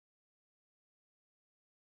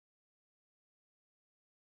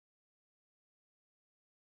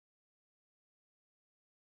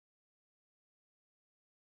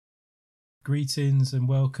Greetings and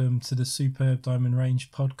welcome to the Superb Diamond Range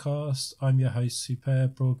podcast. I'm your host,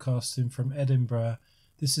 Superb, broadcasting from Edinburgh.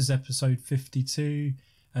 This is episode 52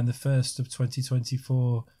 and the first of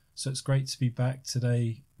 2024, so it's great to be back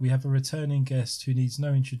today. We have a returning guest who needs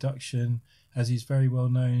no introduction as he's very well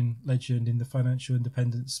known legend in the financial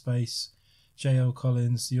independence space. J.L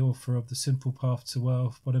Collins, the author of The Simple Path to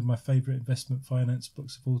Wealth, one of my favourite investment finance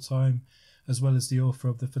books of all time, as well as the author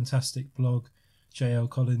of the fantastic blog J.L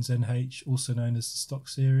Collins NH, also known as the Stock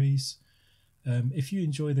Series. If you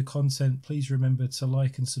enjoy the content, please remember to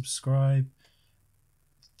like and subscribe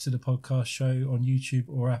to the podcast show on YouTube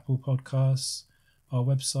or Apple Podcasts. Our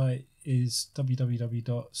website is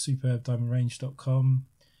www.superbdiamondrange.com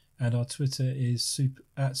and our Twitter is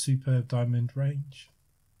at superbdiamondrange.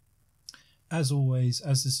 As always,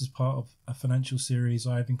 as this is part of a financial series,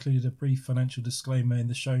 I have included a brief financial disclaimer in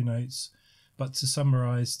the show notes. But to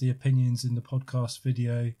summarise, the opinions in the podcast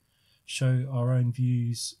video show our own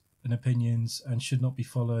views and opinions and should not be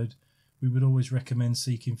followed. We would always recommend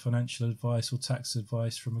seeking financial advice or tax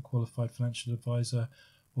advice from a qualified financial advisor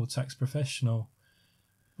or tax professional.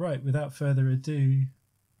 Right, without further ado,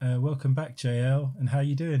 welcome back, JL, and how are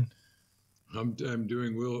you doing? I'm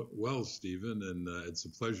doing well, Stephen, and it's a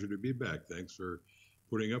pleasure to be back. Thanks for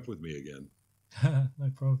putting up with me again.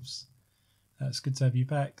 No problems. It's good to have you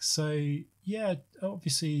back. So, yeah,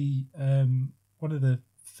 obviously, one of the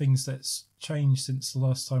things that's changed since the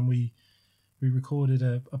last time we recorded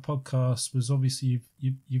a podcast was obviously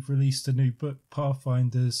you've released a new book,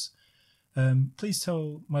 Pathfinders. Please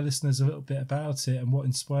tell my listeners a little bit about it and what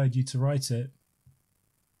inspired you to write it.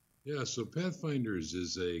 Yeah, so Pathfinders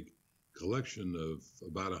is a collection of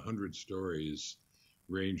about 100 stories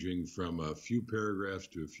ranging from a few paragraphs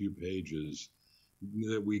to a few pages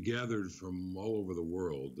that we gathered from all over the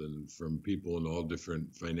world and from people in all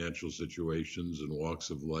different financial situations and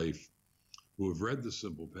walks of life who have read The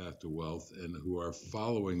Simple Path to Wealth and who are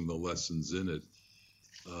following the lessons in it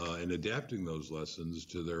and adapting those lessons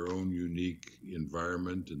to their own unique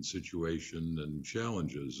environment and situation and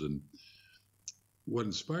challenges. And what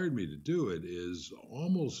inspired me to do it is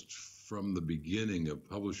almost from the beginning of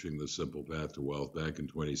publishing The Simple Path to Wealth back in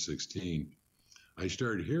 2016, I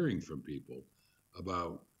started hearing from people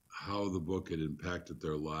about how the book had impacted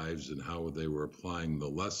their lives and how they were applying the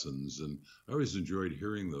lessons. And I always enjoyed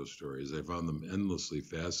hearing those stories. I found them endlessly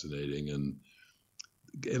fascinating and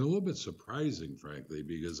a little bit surprising, frankly,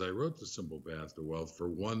 because I wrote The Simple Path to Wealth for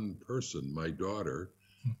one person, my daughter,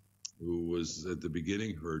 who was at the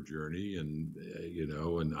beginning of her journey and,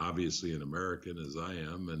 and obviously an American as I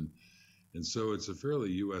am. And so it's a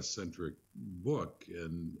fairly U.S.-centric book,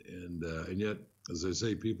 and yet, as I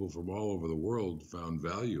say, people from all over the world found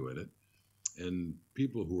value in it, and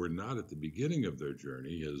people who were not at the beginning of their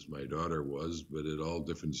journey, as my daughter was, but at all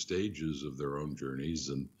different stages of their own journeys,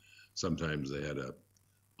 and sometimes they had to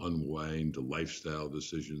unwind lifestyle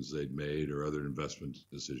decisions they'd made or other investment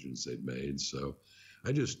decisions they'd made. So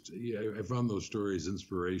I found those stories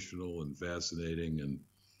inspirational and fascinating,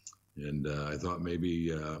 and I thought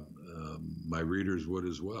maybe my readers would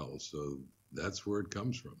as well. So that's where it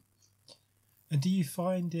comes from. And do you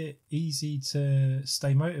find it easy to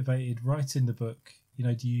stay motivated writing the book?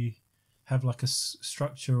 Do you have like a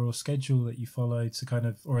structure or schedule that you follow to kind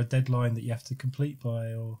of, or a deadline that you have to complete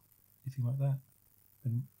by or anything like that?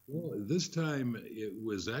 Well, this time it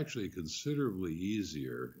was actually considerably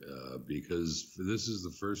easier because this is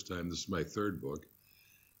the first time, this is my third book,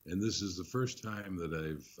 and this is the first time that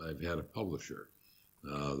I've had a publisher.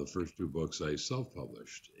 The first two books I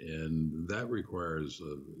self-published, and that requires,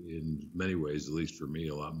 in many ways, at least for me,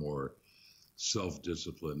 a lot more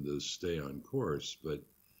self-discipline to stay on course. But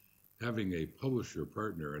having a publisher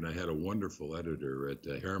partner, and I had a wonderful editor at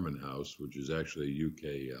Harriman House, which is actually a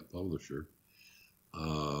UK publisher.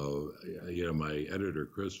 My editor,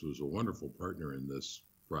 Chris, was a wonderful partner in this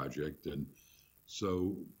project, and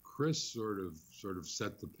so Chris sort of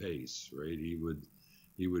set the pace, right?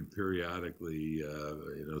 He would periodically,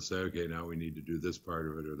 say, okay, now we need to do this part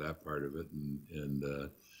of it or that part of it. And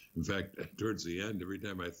in fact, towards the end, every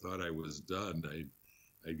time I thought I was done,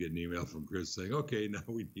 I'd get an email from Chris saying, okay, now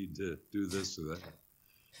we need to do this or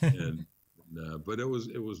that. But it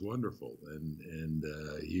was wonderful. And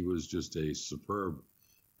he was just a superb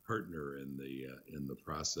partner in the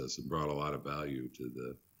process and brought a lot of value to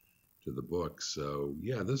the book. So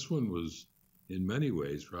yeah, this one was in many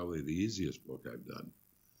ways probably the easiest book I've done.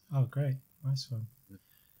 Oh, great. Nice one.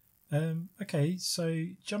 Okay, so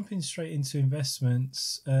jumping straight into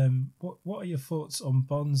investments, what are your thoughts on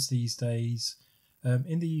bonds these days?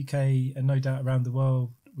 In the UK and no doubt around the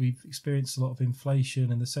world, we've experienced a lot of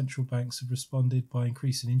inflation and the central banks have responded by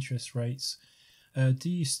increasing interest rates. Do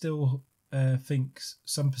you still think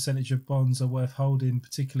some percentage of bonds are worth holding,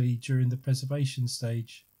 particularly during the preservation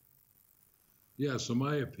stage? Yeah, so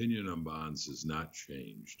my opinion on bonds has not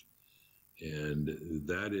changed. And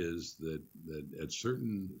that is that at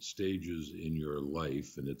certain stages in your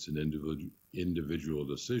life, and it's an individual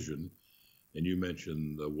decision, and you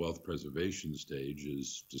mentioned the wealth preservation stage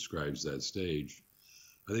describes that stage,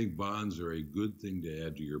 I think bonds are a good thing to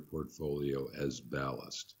add to your portfolio as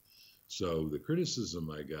ballast. So the criticism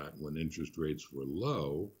I got when interest rates were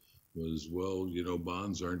low was, well,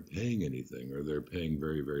 bonds aren't paying anything, or they're paying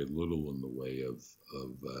very, very little in the way of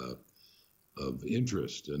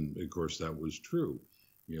interest. And of course, that was true.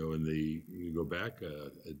 You go back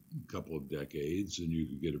a couple of decades, and you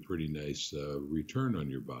could get a pretty nice return on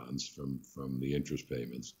your bonds from the interest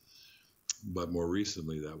payments. But more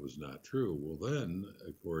recently, that was not true. Well, then,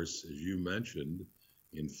 of course, as you mentioned,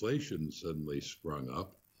 inflation suddenly sprung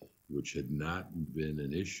up, which had not been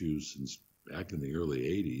an issue since back in the early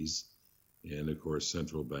 80s. And of course,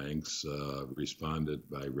 central banks responded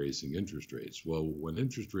by raising interest rates. Well, when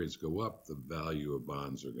interest rates go up, the value of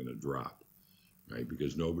bonds are going to drop, right?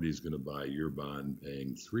 Because nobody's going to buy your bond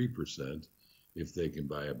paying 3% if they can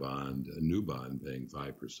buy a new bond paying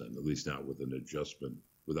 5%, at least not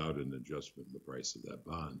without an adjustment in the price of that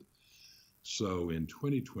bond. So in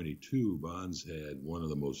 2022, bonds had one of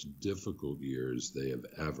the most difficult years they have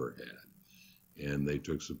ever had. And they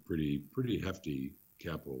took some pretty hefty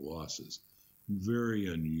capital losses. Very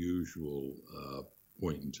unusual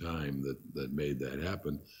point in time that made that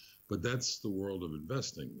happen. But that's the world of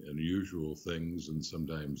investing. Unusual things, and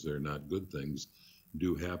sometimes they're not good things,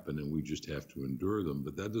 do happen, and we just have to endure them.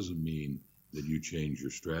 But that doesn't mean that you change your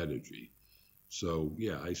strategy. So,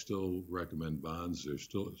 yeah, I still recommend bonds. They're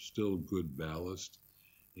still good ballast.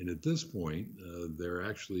 And at this point, they're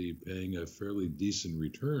actually paying a fairly decent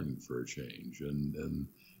return for a change. And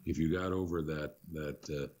if you got over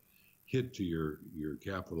that hit to your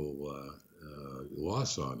capital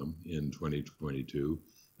loss on them in 2022,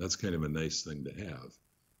 that's kind of a nice thing to have.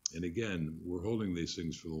 And again, we're holding these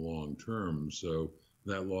things for the long term, so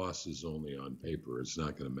that loss is only on paper. It's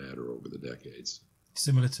not going to matter over the decades.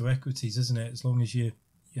 Similar to equities, isn't it? As long as you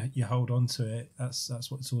hold on to it, that's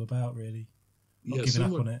what it's all about, really. Not giving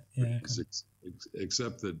up on it. Yeah.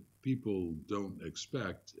 Except that people don't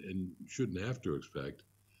expect and shouldn't have to expect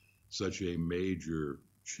such a major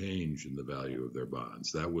change in the value of their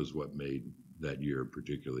bonds. That was what made that year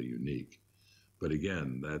particularly unique. But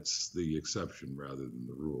again, that's the exception rather than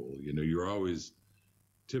the rule. You're always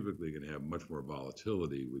typically going to have much more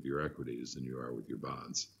volatility with your equities than you are with your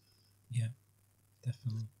bonds. Yeah,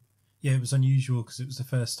 definitely. Yeah, it was unusual because it was the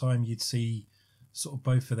first time you'd see sort of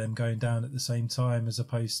both of them going down at the same time, as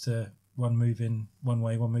opposed to one moving one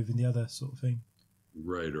way, one moving the other, sort of thing.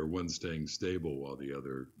 Right, or one staying stable while the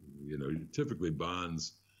other, typically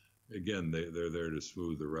bonds, again, they're there to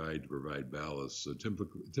smooth the ride, to provide ballast. So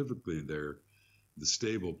typically they're the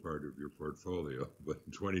stable part of your portfolio. But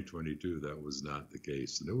in 2022, that was not the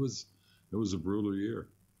case. And it was a brutal year.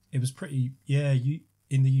 It was pretty,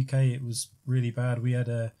 in the UK, it was really bad. We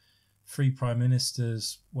had 3 prime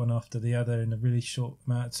ministers, one after the other, in a really short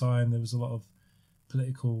amount of time. There was a lot of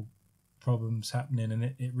political problems happening, and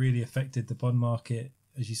it really affected the bond market,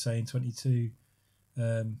 as you say, in 22.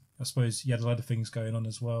 I suppose you had a lot of things going on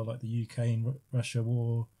as well, like the Ukraine and Russia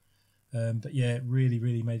war. But yeah, it really,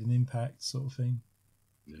 really made an impact, sort of thing.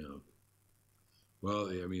 Yeah. Well,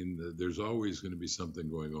 I mean, there's always going to be something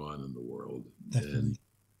going on in the world. Definitely.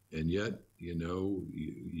 And yet,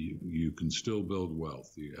 you can still build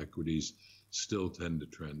wealth. The equities still tend to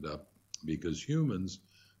trend up because humans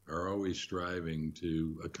are always striving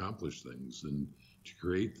to accomplish things and to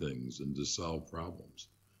create things and to solve problems.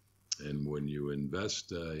 And when you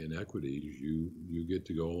invest in equities, you get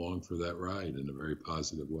to go along for that ride in a very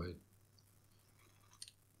positive way.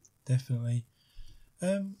 Definitely.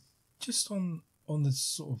 Just on the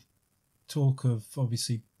sort of talk of,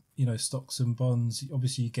 obviously, stocks and bonds,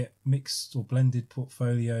 obviously you get mixed or blended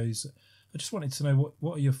portfolios. I just wanted to know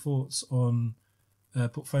what are your thoughts on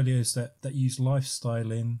portfolios that use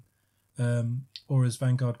lifestyle in, or as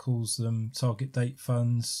Vanguard calls them, target date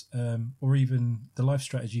funds, or even the life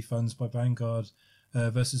strategy funds by Vanguard,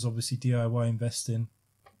 versus obviously DIY investing.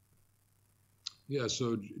 Yeah,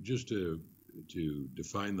 so just to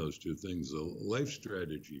define those two things, a life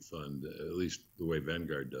strategy fund, at least the way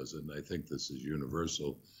Vanguard does it, and I think this is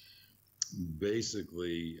universal,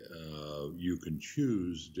 basically you can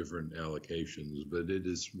choose different allocations, but it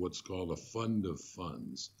is what's called a fund of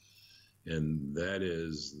funds. And that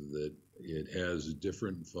is that it has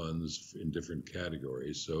different funds in different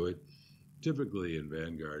categories. So it typically in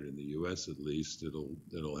Vanguard in the U.S. at least, it'll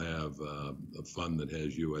have a fund that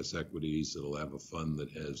has U.S. equities. It'll have a fund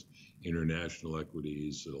that has international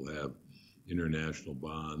equities. It'll have international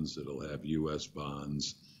bonds. It'll have U.S.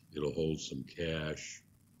 bonds. It'll hold some cash.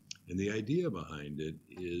 And the idea behind it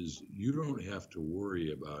is you don't have to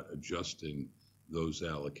worry about adjusting those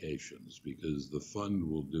allocations because the fund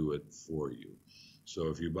will do it for you. So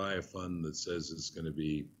if you buy a fund that says it's going to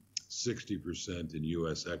be 60% in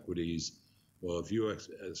U.S. equities, well, if U.S.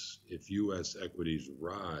 equities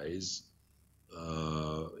rise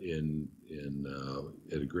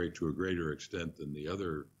to a greater extent than the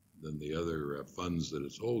other funds that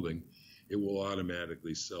it's holding, it will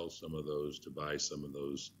automatically sell some of those to buy some of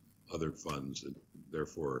those other funds, and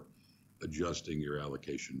therefore adjusting your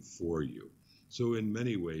allocation for you. So in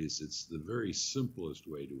many ways, it's the very simplest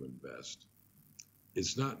way to invest.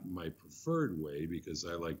 It's not my preferred way because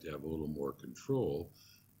I like to have a little more control.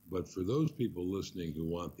 But for those people listening who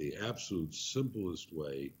want the absolute simplest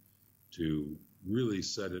way to really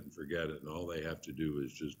set it and forget it, and all they have to do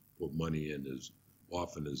is just put money in as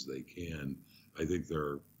often as they can, I think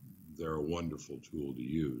they're a wonderful tool to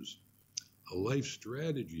use. A life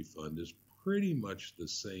strategy fund is pretty much the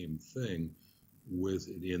same thing,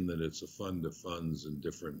 in that it's a fund of funds in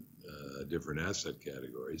different asset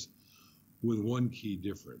categories, with one key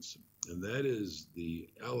difference. And that is the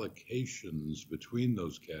allocations between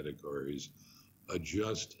those categories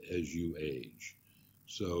adjust as you age.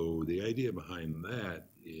 So the idea behind that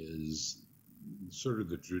is sort of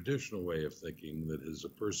the traditional way of thinking that as a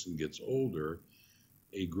person gets older,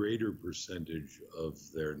 a greater percentage of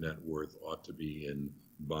their net worth ought to be in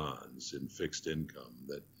bonds, in fixed income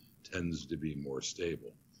that tends to be more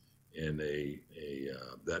stable. And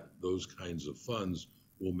those kinds of funds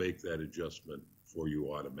will make that adjustment for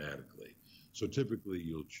you automatically. So typically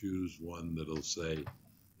you'll choose one that'll say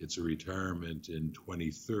it's a retirement in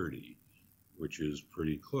 2030, which is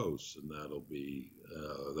pretty close, and that'll be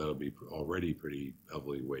already pretty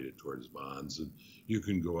heavily weighted towards bonds. And you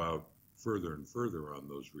can go out further and further on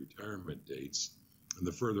those retirement dates, and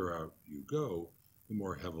the further out you go, the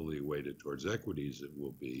more heavily weighted towards equities it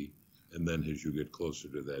will be. And then as you get closer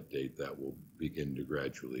to that date, that will begin to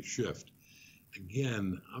gradually shift.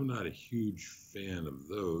 Again, I'm not a huge fan of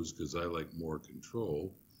those because I like more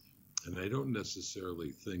control, and I don't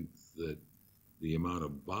necessarily think that the amount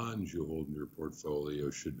of bonds you hold in your portfolio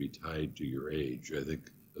should be tied to your age. I think,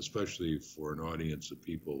 especially for an audience of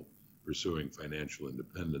people pursuing financial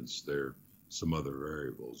independence, there are some other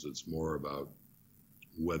variables. It's more about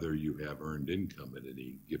whether you have earned income at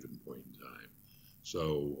any given point in time.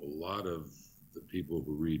 So a lot of the people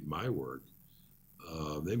who read my work,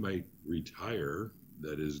 they might retire,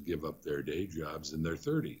 that is, give up their day jobs in their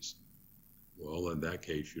 30s. Well, in that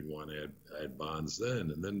case, you'd want to add bonds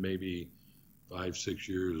then. And then maybe 5-6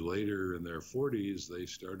 years later in their 40s, they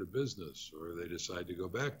start a business or they decide to go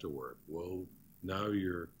back to work. Well, now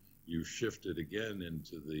you've shifted again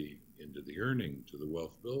into the earning, to the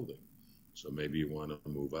wealth building. So maybe you want to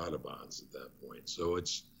move out of bonds at that point. So I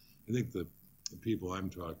think the people I'm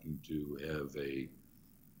talking to have a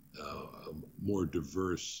more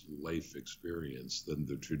diverse life experience than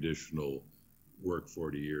the traditional work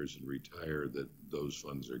 40 years and retire that those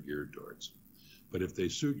funds are geared towards. But if they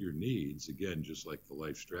suit your needs, again, just like the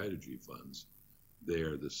life strategy funds, they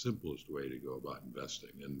are the simplest way to go about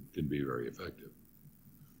investing and can be very effective.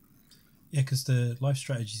 Yeah, because the life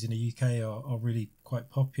strategies in the UK are really quite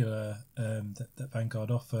popular that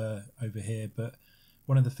Vanguard offer over here. But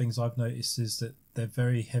one of the things I've noticed is that they're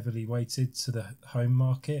very heavily weighted to the home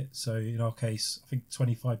market. So in our case, I think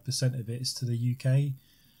 25% of it is to the UK.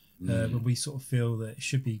 But we sort of feel that it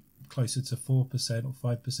should be closer to 4% or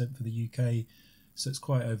 5% for the UK. So it's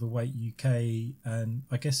quite overweight UK. And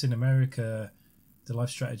I guess in America, the life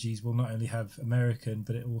strategies will not only have American,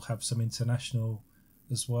 but it will have some international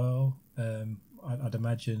as well, I'd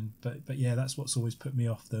imagine. But yeah, that's what's always put me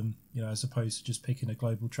off them, as opposed to just picking a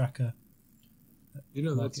global tracker.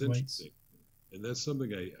 That's interesting. And that's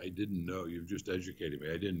something I didn't know. You've just educated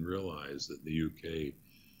me. I didn't realize that in the UK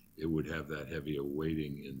it would have that heavy a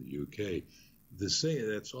weighting in the UK.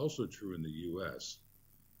 That's also true in the US.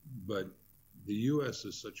 But the US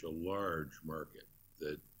is such a large market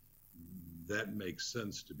that makes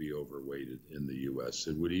sense to be overweighted in the US.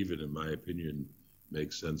 It would even, in my opinion,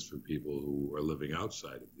 make sense for people who are living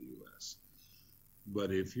outside of the US.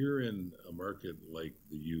 But if you're in a market like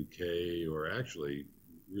the UK, or actually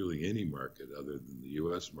really any market other than the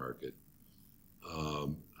US market,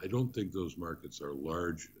 I don't think those markets are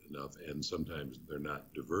large enough, and sometimes they're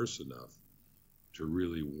not diverse enough to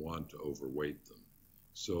really want to overweight them.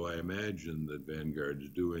 So I imagine that Vanguard is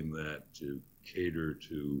doing that to cater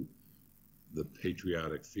to the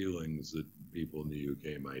patriotic feelings that people in the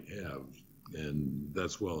UK might have. And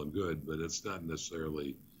that's well and good, but it's not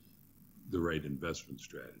necessarily the right investment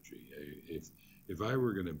strategy. If I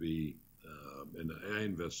were going to be, and I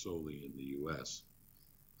invest solely in the US,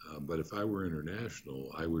 but if I were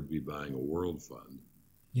international, I would be buying a world fund.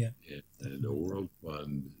 Yeah. And a world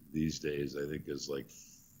fund these days, I think, is like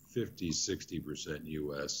 50-60%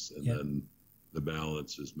 US, and then the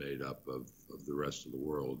balance is made up of the rest of the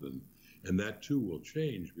world. And that too will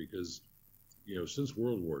change because, since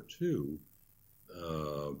World War II,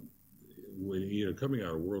 when, coming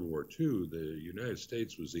out of World War II, the United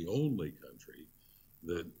States was the only country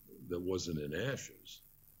that wasn't in ashes.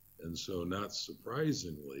 And so, not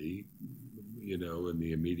surprisingly, in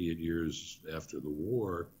the immediate years after the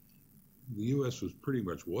war, the U.S. pretty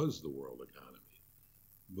much was the world economy.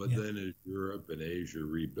 But then as Europe and Asia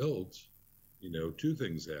rebuilt, two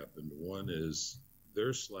things happened. One is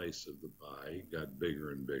their slice of the pie got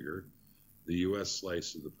bigger and bigger. The U.S.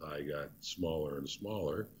 slice of the pie got smaller and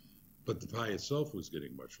smaller, but the pie itself was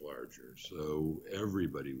getting much larger. So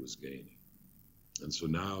everybody was gaining. And so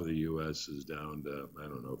now the U.S. is down to,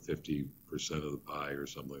 50% of the pie or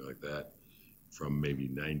something like that, from maybe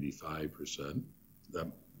 95%. That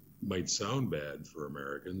might sound bad for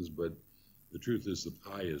Americans, but the truth is the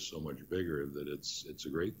pie is so much bigger that it's a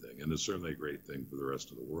great thing. And it's certainly a great thing for the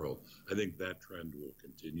rest of the world. I think that trend will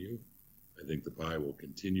continue. I think the pie will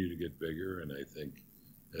continue to get bigger. And I think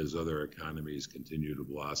as other economies continue to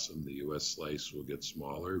blossom, the U.S. slice will get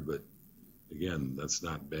smaller. But again, that's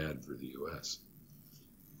not bad for the U.S.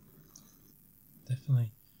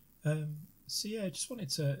 Definitely. So I just wanted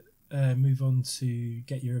to move on to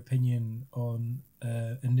get your opinion on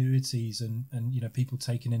annuities and people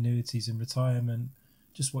taking annuities in retirement.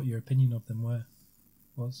 Just what your opinion of them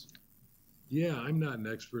was. Yeah, I'm not an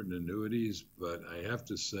expert in annuities, but I have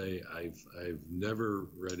to say I've never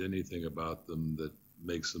read anything about them that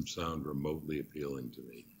makes them sound remotely appealing to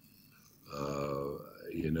me.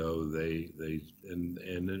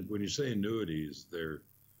 And when you say annuities,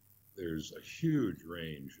 there's a huge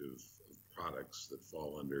range of products that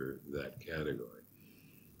fall under that category.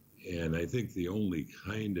 And I think the only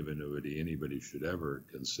kind of annuity anybody should ever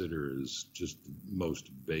consider is just the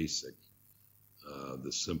most basic,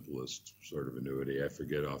 the simplest sort of annuity. I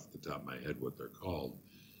forget off the top of my head what they're called.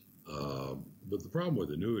 But the problem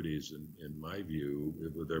with annuities, in my view,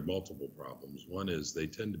 there are multiple problems. One is they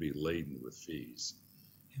tend to be laden with fees.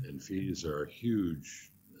 And fees are a huge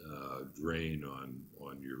drain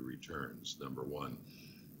on your returns, number one.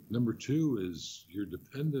 Number two is you're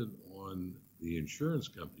dependent on the insurance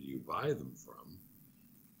company you buy them from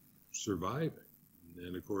surviving.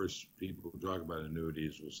 And of course, people who talk about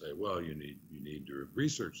annuities will say, well, you need to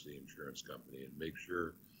research the insurance company and make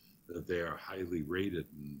sure that they are highly rated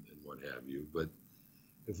and what have you. But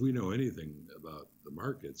if we know anything about the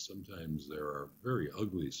market, sometimes there are very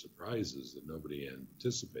ugly surprises that nobody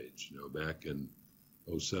anticipates. Back in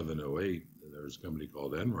 07, 08, there was a company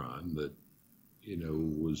called Enron that,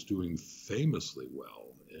 was doing famously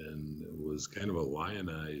well and it was kind of a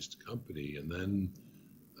lionized company. And then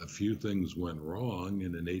a few things went wrong,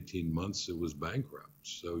 and in 18 months it was bankrupt.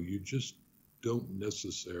 So you just don't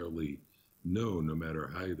necessarily know, no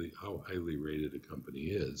matter how highly rated a company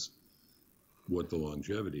is, what the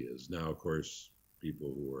longevity is. Now, of course,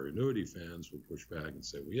 people who are annuity fans will push back and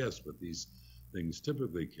say, well, yes, but these things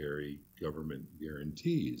typically carry government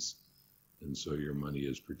guarantees, and so your money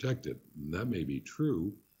is protected. And that may be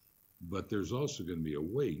true, but there's also going to be a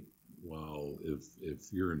wait while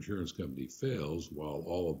if your insurance company fails, while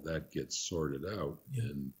all of that gets sorted out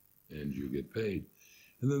and you get paid.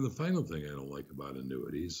 And then the final thing I don't like about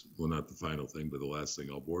annuities, well, not the final thing, but the last thing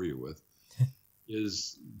I'll bore you with,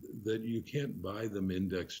 is that you can't buy them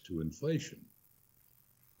indexed to inflation.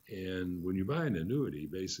 And when you buy an annuity,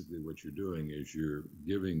 basically what you're doing is you're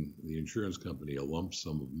giving the insurance company a lump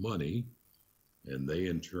sum of money, and they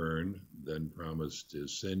in turn then promise to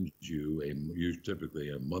send you typically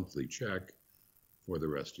a monthly check for the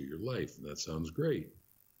rest of your life. And that sounds great.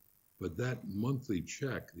 But that monthly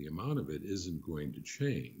check, the amount of it isn't going to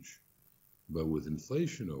change. But with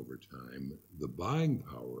inflation over time, the buying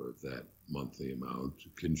power of that monthly amount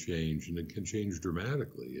can change, and it can change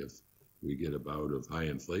dramatically if we get a bout of high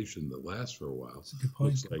inflation that lasts for a while. That's a good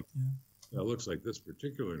point. It looks like this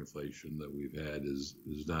particular inflation that we've had is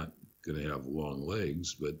not going to have long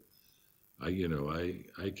legs, but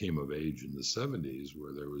I came of age in the 70s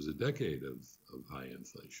where there was a decade of high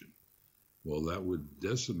inflation. Well, that would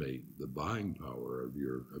decimate the buying power of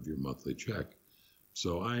your monthly check.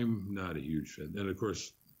 So I'm not a huge fan. And of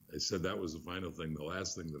course, I said that was the final thing. The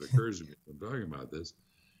last thing that occurs to me when I'm talking about this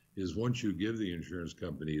is once you give the insurance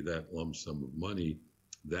company that lump sum of money,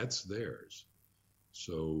 that's theirs.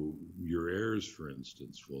 So your heirs, for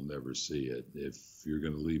instance, will never see it. If you're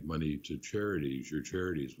going to leave money to charities, your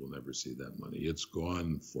charities will never see that money. It's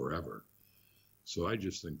gone forever. So I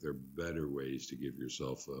just think there are better ways to give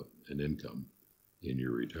yourself an income in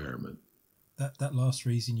your retirement. That last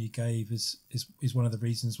reason you gave is one of the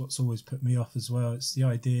reasons what's always put me off as well. It's the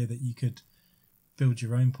idea that you could build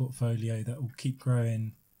your own portfolio that will keep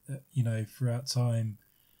growing, throughout time.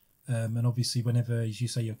 And obviously, whenever, as you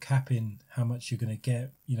say, you're capping how much you're going to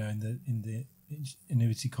get, in the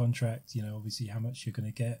annuity contract, obviously how much you're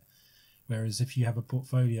going to get. Whereas if you have a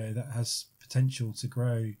portfolio that has potential to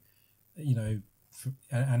grow,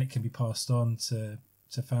 and it can be passed on to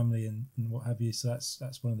family and what have you. So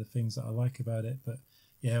that's one of the things that I like about it. But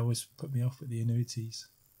yeah, it always put me off with the annuities.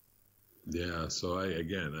 Yeah. So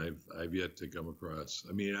I've yet to come across.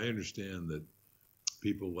 I mean, I understand that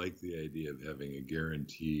people like the idea of having a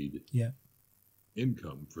guaranteed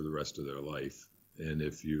income for the rest of their life. And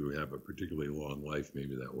if you have a particularly long life,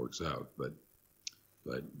 maybe that works out. But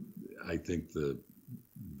I think the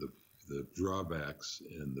drawbacks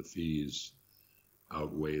and the fees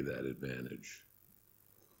outweigh that advantage.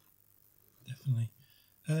 Definitely.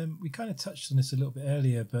 We kind of touched on this a little bit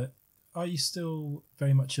earlier, but are you still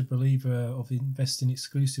very much a believer of investing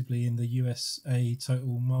exclusively in the USA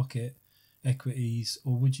total market equities,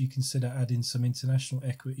 or would you consider adding some international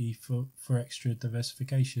equity for extra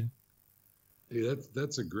diversification? Yeah,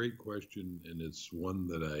 that's a great question, and it's one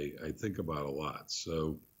that I think about a lot.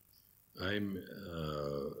 So I'm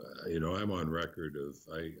on record of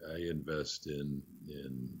I invest in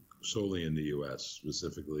solely in the U.S.,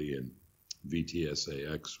 specifically in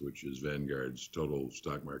VTSAX, which is Vanguard's total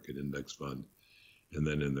stock market index fund, and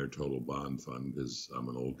then in their total bond fund because I'm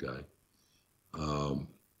an old guy.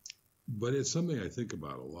 But it's something I think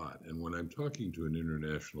about a lot. And when I'm talking to an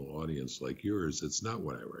international audience like yours, it's not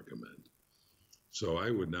what I recommend. So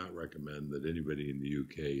I would not recommend that anybody in the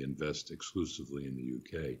UK invest exclusively in the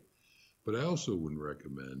UK. But I also wouldn't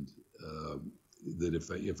recommend that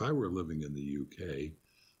if I were living in the UK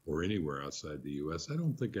or anywhere outside the US, I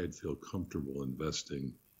don't think I'd feel comfortable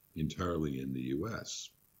investing entirely in the US,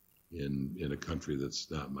 in a country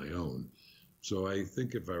that's not my own. So I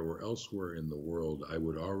think if I were elsewhere in the world, I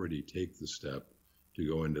would already take the step to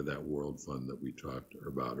go into that world fund that we talked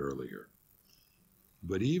about earlier.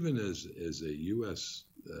 But even as a U.S.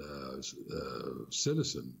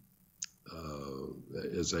 Citizen,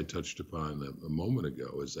 as I touched upon a moment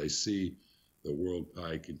ago, as I see the world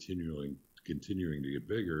pie continuing to get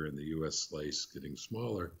bigger and the U.S. slice getting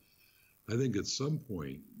smaller, I think at some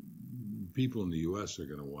point people in the U.S. are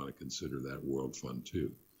going to want to consider that world fund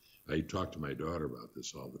too. I talk to my daughter about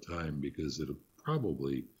this all the time because it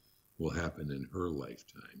probably will happen in her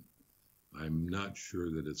lifetime. I'm not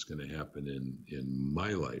sure that it's going to happen in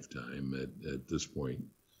my lifetime at this point,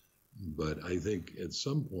 but I think at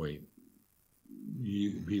some point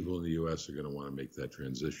people in the U.S. are going to want to make that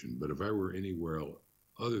transition. But if I were anywhere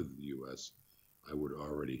other than the U.S., I would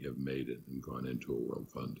already have made it and gone into a world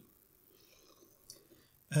fund.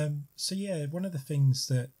 So yeah, one of the things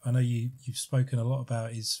that I know you've spoken a lot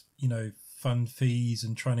about is, fund fees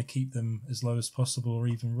and trying to keep them as low as possible or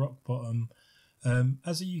even rock bottom.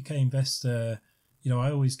 As a UK investor,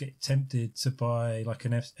 I always get tempted to buy like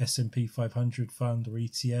an S&P 500 fund or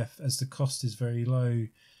ETF as the cost is very low.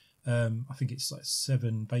 I think it's like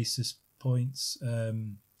 7 basis points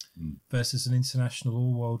versus an international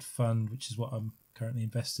all world fund, which is what I'm currently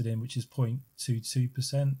invested in, which is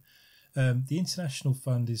 0.22%. The international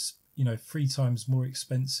fund is, 3 times more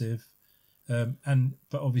expensive, but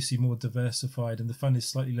obviously more diversified, and the fund is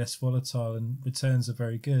slightly less volatile and returns are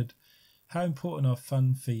very good. How important are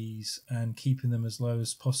fund fees and keeping them as low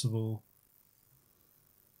as possible?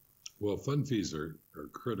 Well, fund fees are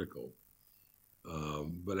critical,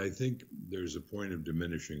 but I think there's a point of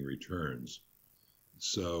diminishing returns.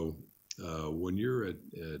 So when you're at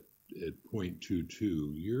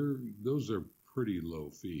 0.22, those are pretty low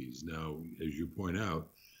fees. Now, as you point out,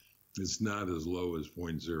 it's not as low as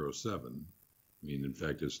 0.07. I mean, in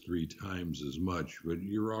fact, it's 3 times as much, but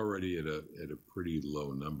you're already at a pretty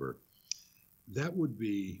low number. That would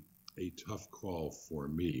be a tough call for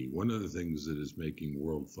me. One of the things that is making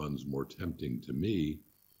world funds more tempting to me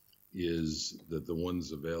is that the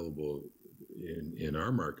ones available in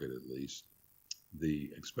our market, at least,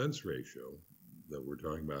 the expense ratio that we're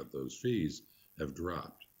talking about, those fees, have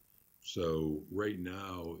dropped. So right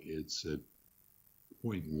now it's at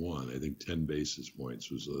 0.1. I think 10 basis points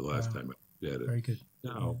was the last time I looked at it. Very good.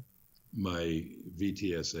 Now, my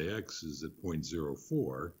VTSAX is at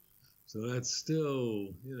 0.04. So that's still,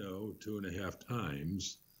 2.5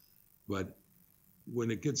 times. But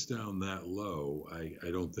when it gets down that low, I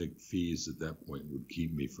don't think fees at that point would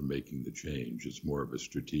keep me from making the change. It's more of a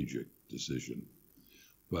strategic decision.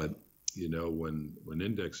 But, when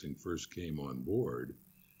indexing first came on board,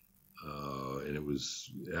 and it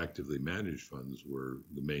was actively managed funds were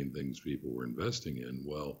the main things people were investing in,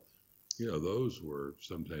 well, those were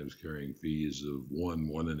sometimes carrying fees of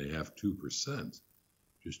 1.5%, 2%,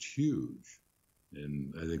 just huge.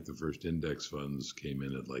 And I think the first index funds came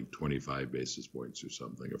in at like 25 basis points or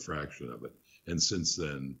something, a fraction of it. And since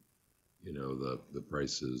then, the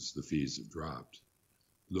prices, the fees have dropped.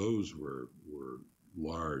 Those were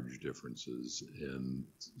large differences and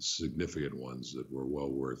significant ones that were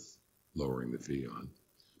well worth lowering the fee on.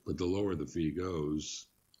 But the lower the fee goes,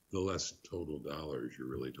 the less total dollars you're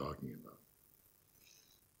really talking about.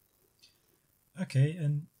 Okay,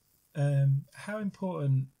 and how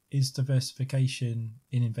important is diversification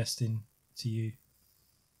in investing to you?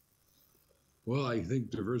 Well, I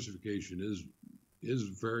think diversification is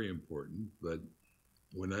very important, but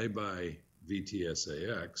when I buy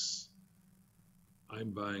VTSAX,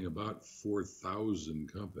 I'm buying about 4,000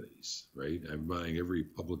 companies, right? I'm buying every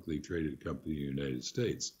publicly traded company in the United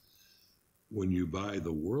States. When you buy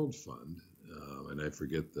the World Fund, and I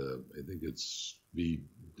forget I think it's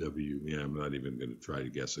I'm not even going to try to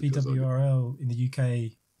guess it. VWRL in the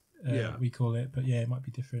UK, we call it, but it might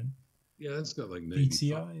be different. Yeah, that's got like 95.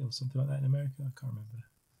 BTI or something like that in America. I can't remember.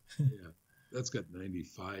 Yeah, that's got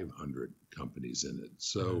 9,500 companies in it.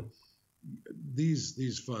 So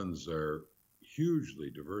these funds are hugely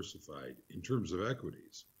diversified in terms of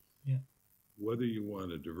equities. Yeah. Whether you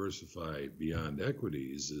want to diversify beyond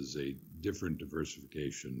equities is a different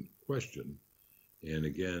diversification question. And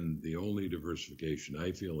again, the only diversification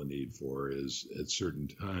I feel a need for is at certain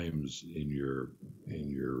times in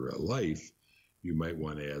your life, you might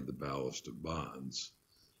want to add the ballast of bonds.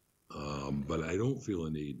 But I don't feel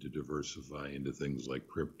a need to diversify into things like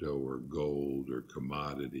crypto or gold or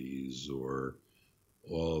commodities or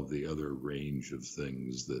all of the other range of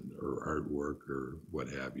things that are artwork or what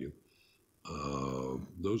have you.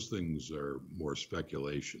 Those things are more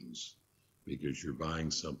speculations because you're buying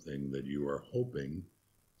something that you are hoping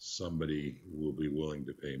somebody will be willing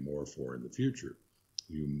to pay more for in the future.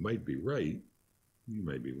 You might be right, you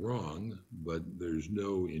might be wrong, but there's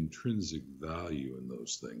no intrinsic value in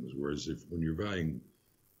those things. Whereas when you're buying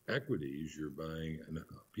equities, you're buying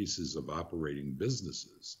pieces of operating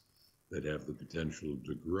businesses that have the potential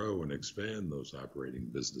to grow and expand those operating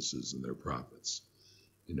businesses and their profits.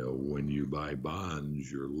 When you buy bonds,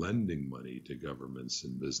 you're lending money to governments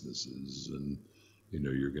and businesses, and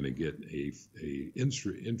you're going to get a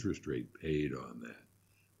interest rate paid on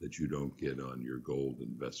that you don't get on your gold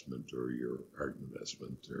investment or your art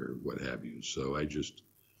investment or what have you. So I'm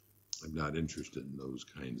not interested in those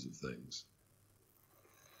kinds of things.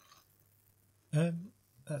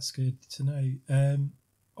 That's good to know.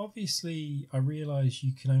 Obviously, I realise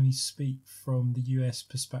you can only speak from the US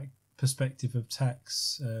perspective of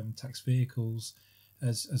tax vehicles,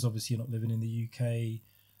 as obviously you're not living in the UK.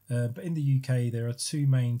 But in the UK, there are two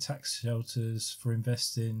main tax shelters for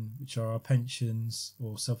investing, which are our pensions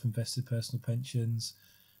or self-invested personal pensions,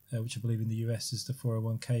 which I believe in the US is the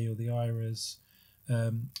 401k or the IRAs,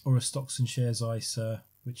 or a stocks and shares ISA,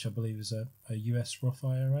 which I believe is a US Roth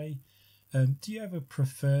IRA. Do you have a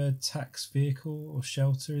preferred tax vehicle or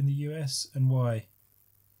shelter in the US, and why?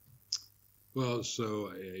 Well,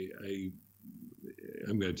 so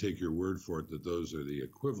I'm going to take your word for it that those are the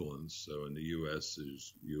equivalents. So in the U.S.,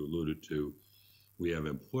 as you alluded to, we have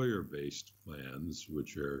employer-based plans,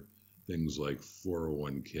 which are things like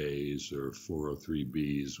 401ks or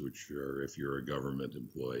 403bs, which are if you're a government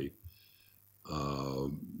employee.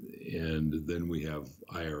 And then we have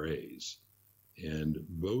IRAs. And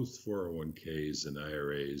both 401ks and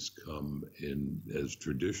IRAs come in as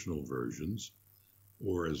traditional versions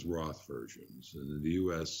or as Roth versions. And in the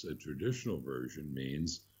U.S., a traditional version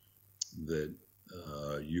means that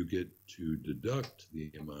you get to deduct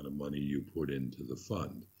the amount of money you put into the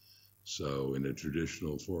fund. So in a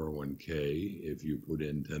traditional 401k, if you put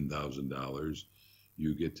in $10,000,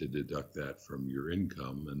 you get to deduct that from your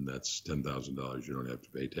income, and that's $10,000 you don't have to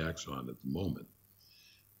pay tax on at the moment.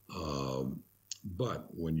 But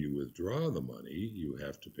when you withdraw the money, you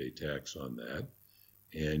have to pay tax on that,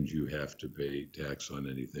 and you have to pay tax on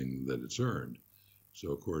anything that it's earned.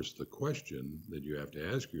 So, of course, the question that you have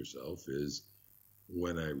to ask yourself is,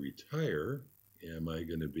 when I retire, am I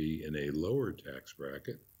going to be in a lower tax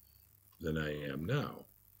bracket than I am now?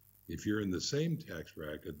 If you're in the same tax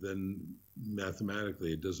bracket, then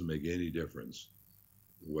mathematically it doesn't make any difference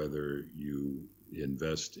whether you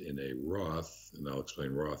invest in a Roth, and I'll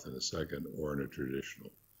explain Roth in a second, or in a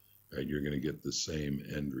traditional. Right? You're going to get the same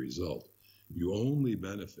end result. You only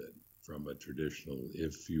benefit from a traditional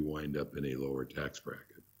if you wind up in a lower tax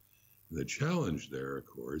bracket. The challenge there, of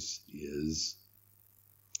course, is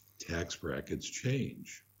tax brackets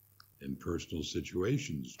change and personal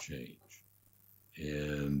situations change.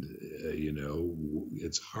 And,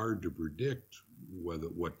 it's hard to predict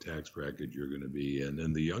what tax bracket you're going to be in.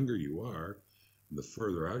 And the younger you are, the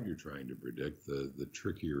further out you're trying to predict, the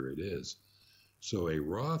trickier it is. So a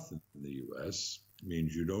Roth in the U.S.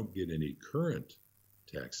 means you don't get any current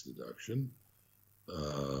tax deduction.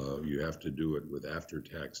 You have to do it with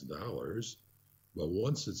after-tax dollars. But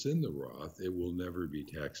once it's in the Roth, it will never be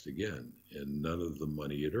taxed again, and none of the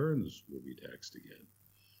money it earns will be taxed again.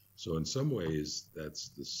 So in some ways, that's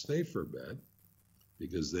the safer bet,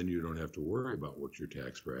 because then you don't have to worry about what your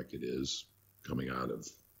tax bracket is coming out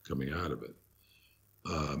of it.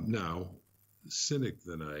 Now, cynic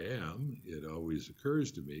than I am, it always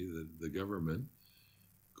occurs to me that the government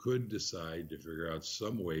could decide to figure out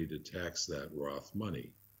some way to tax that Roth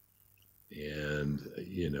money. And,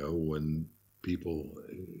 when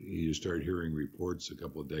you start hearing reports a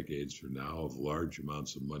couple of decades from now of large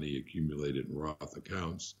amounts of money accumulated in Roth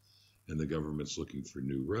accounts, and the government's looking for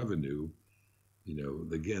new revenue,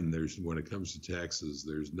 again, when it comes to taxes,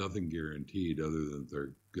 there's nothing guaranteed other than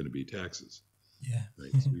they're going to be taxes. Yeah.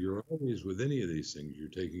 Right? So you're always, with any of these things, you're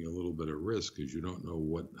taking a little bit of risk because you don't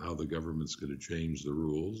know how the government's going to change the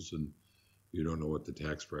rules, and you don't know what the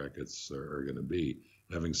tax brackets are going to be.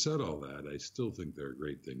 Having said all that, I still think they're a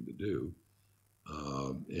great thing to do.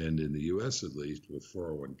 And in the U.S., at least, with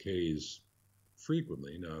 401ks,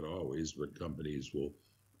 frequently, not always, but companies will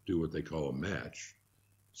do what they call a match.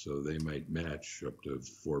 So they might match up to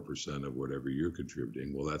 4% of whatever you're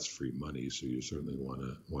contributing. Well, that's free money, so you certainly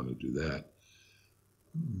want to do that.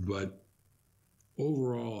 But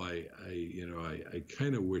overall, I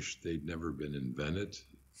kind of wish they'd never been invented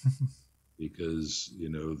because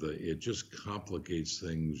it just complicates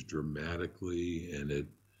things dramatically, and it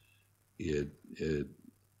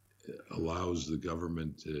allows the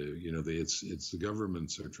government to it's the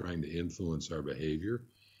governments are trying to influence our behavior,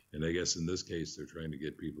 and I guess in this case they're trying to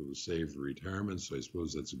get people to save for retirement. So I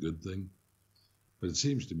suppose that's a good thing. But it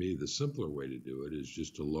seems to me the simpler way to do it is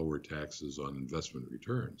just to lower taxes on investment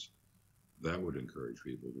returns. That would encourage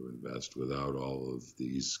people to invest without all of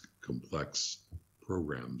these complex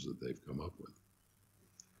programs that they've come up with.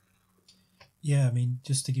 Yeah, I mean,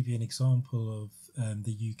 just to give you an example of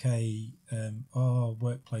the UK, our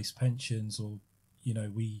workplace pensions, or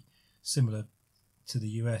we similar to the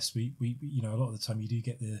US, we a lot of the time you do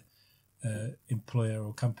get the employer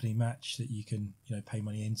or company match that you can pay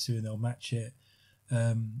money into, and they'll match it.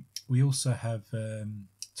 We also have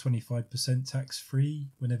 25% tax free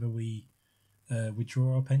whenever we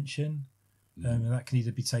withdraw our pension, and that can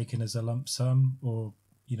either be taken as a lump sum or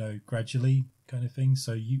gradually kind of thing.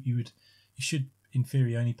 So you should in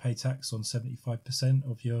theory only pay tax on 75%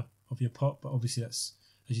 of your pot, but obviously that's,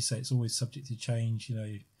 as you say, it's always subject to change.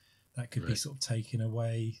 That could be sort of taken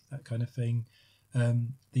away, that kind of thing.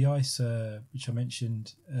 The ISA, which I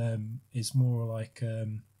mentioned, is more like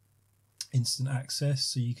instant access,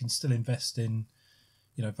 so you can still invest in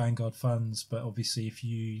Vanguard funds, but obviously if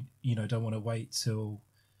you don't want to wait till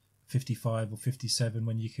 55 or 57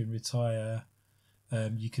 when you can retire,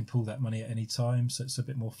 you can pull that money at any time, so it's a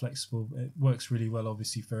bit more flexible. It works really well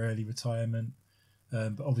obviously for early retirement,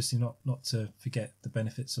 but obviously not to forget the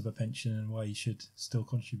benefits of a pension and why you should still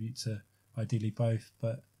contribute to ideally both.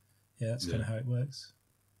 But yeah, that's kind of how it works.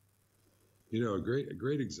 A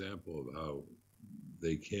great example of how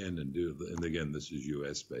they can and do, and again, this is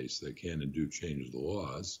U.S. based, they can and do change the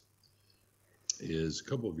laws, is a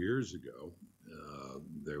couple of years ago,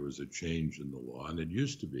 there was a change in the law, and it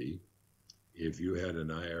used to be if you had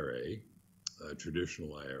an IRA, a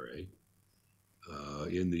traditional IRA,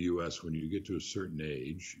 in the U.S., when you get to a certain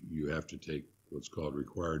age, you have to take what's called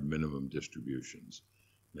required minimum distributions.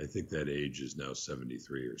 And I think that age is now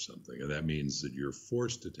 73 or something, and that means that you're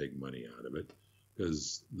forced to take money out of it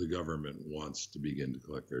because the government wants to begin to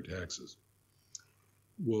collect their taxes.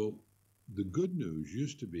 Well, the good news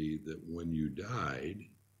used to be that when you died,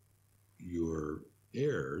 your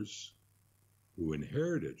heirs who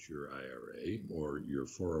inherited your IRA or your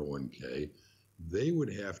 401k, they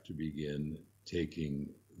would have to begin taking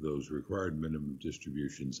those required minimum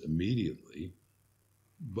distributions immediately,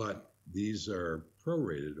 but these are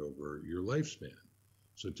prorated over your lifespan.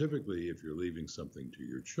 So typically, if you're leaving something to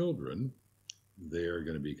your children, they are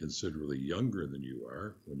going to be considerably younger than you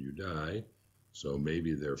are when you die. So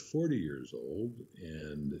maybe they're 40 years old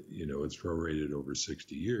and, it's prorated over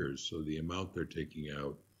 60 years. So the amount they're taking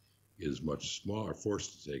out is much smaller,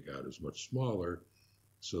 forced to take out is much smaller.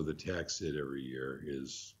 So the tax hit every year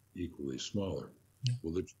is equally smaller. Yeah.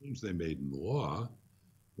 Well, the change they made in the law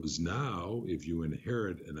was now if you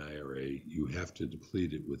inherit an IRA, you have to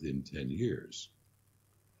deplete it within 10 years.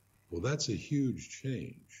 Well, that's a huge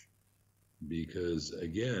change because,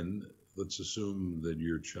 again, let's assume that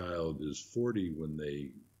your child is 40 when they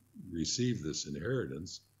receive this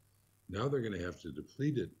inheritance. Now they're going to have to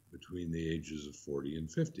deplete it between the ages of 40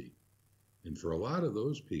 and 50. And for a lot of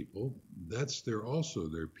those people, that's also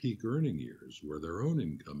their peak earning years where their own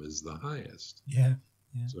income is the highest. Yeah.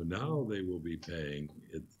 So now they will be paying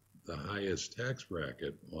the highest tax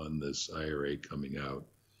bracket on this IRA coming out.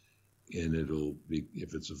 And it'll be,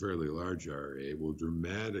 if it's a fairly large IRA, it will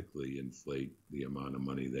dramatically inflate the amount of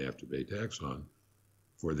money they have to pay tax on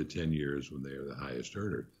for the 10 years when they are the highest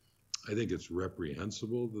earner. I think it's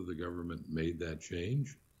reprehensible that the government made that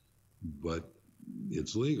change, but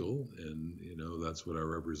it's legal, and that's what our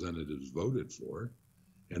representatives voted for,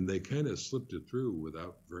 and they kind of slipped it through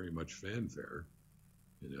without very much fanfare.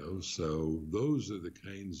 So those are the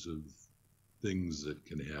kinds of things that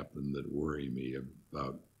can happen that worry me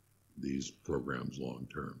about these programs long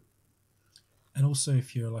term. And also,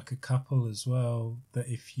 if you're like a couple as well, that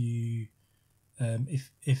if you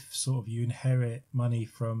if sort of you inherit money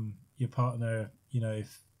from your partner,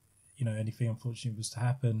 if anything unfortunate was to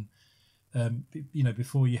happen,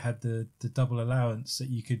 before you had the double allowance that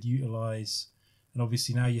you could utilize, and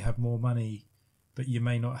obviously now you have more money, but you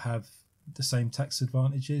may not have the same tax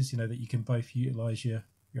advantages, that you can both utilize your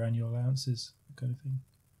annual allowances, that kind of thing.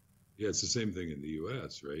 Yeah, it's the same thing in the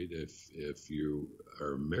U.S., right? If you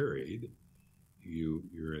are married,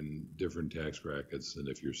 you're in different tax brackets than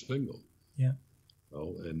if you're single. Yeah.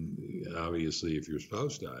 Well, and obviously, if your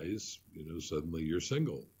spouse dies, suddenly you're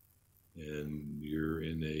single, and you're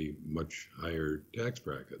in a much higher tax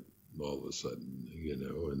bracket all of a sudden,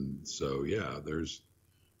 and so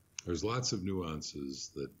there's lots of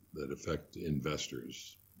nuances that affect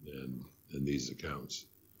investors and these accounts.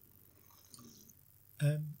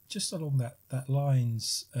 Just along that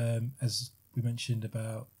lines, as we mentioned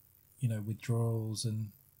about withdrawals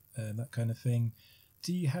and that kind of thing,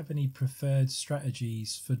 do you have any preferred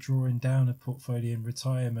strategies for drawing down a portfolio in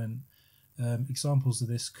retirement? Examples of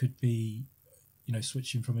this could be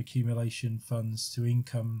switching from accumulation funds to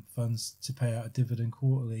income funds to pay out a dividend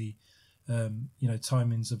quarterly,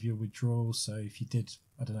 timings of your withdrawals. So if you did,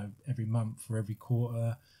 I don't know, every month or every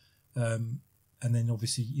quarter, and then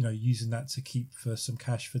obviously, using that to keep for some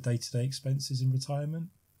cash for day-to-day expenses in retirement.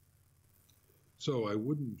 So I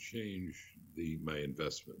wouldn't change my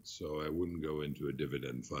investments. So I wouldn't go into a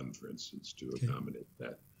dividend fund, for instance, to accommodate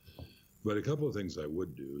that. But a couple of things I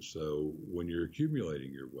would do. So when you're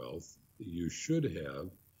accumulating your wealth, you should have,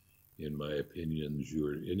 in my opinion,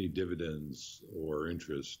 any dividends or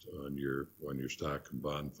interest on your stock and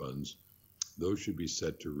bond funds, those should be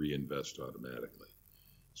set to reinvest automatically.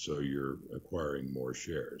 So you're acquiring more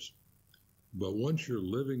shares. But once you're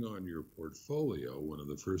living on your portfolio, one of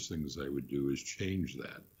the first things I would do is change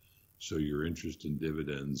that. So your interest in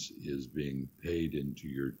dividends is being paid into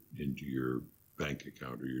your bank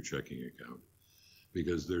account or your checking account,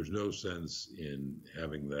 because there's no sense in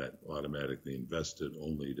having that automatically invested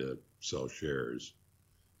only to sell shares.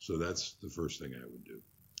 So that's the first thing I would do.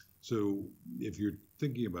 So if you're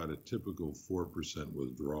thinking about a typical 4%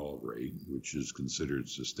 withdrawal rate, which is considered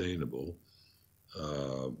sustainable,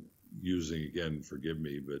 using, again, forgive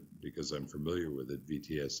me, but because I'm familiar with it,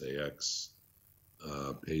 VTSAX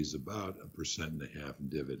pays about 1.5%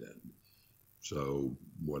 dividend. So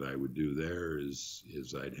what I would do there is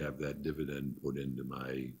I'd have that dividend put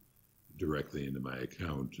directly into my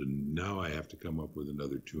account, and now I have to come up with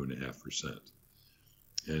another 2.5%.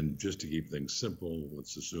 And just to keep things simple,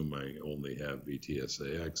 let's assume I only have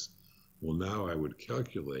VTSAX. Well, now I would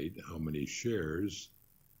calculate how many shares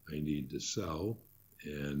I need to sell,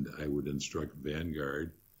 and I would instruct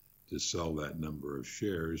Vanguard to sell that number of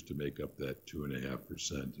shares to make up that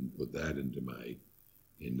 2.5% and put that into my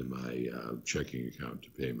checking account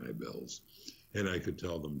to pay my bills. And I could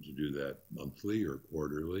tell them to do that monthly or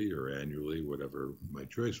quarterly or annually, whatever my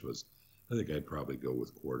choice was. I think I'd probably go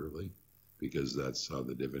with quarterly, because that's how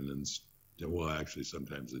the dividends, well, actually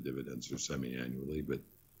sometimes the dividends are semi-annually, but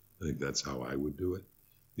I think that's how I would do it.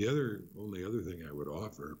 The only other thing I would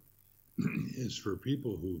offer is for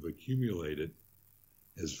people who've accumulated,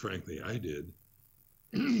 as frankly I did,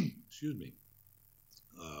 excuse me,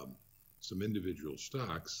 some individual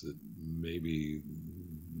stocks that maybe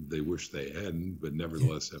they wish they hadn't, but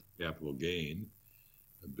nevertheless have capital gain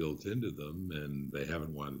built into them, and they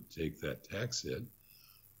haven't wanted to take that tax hit.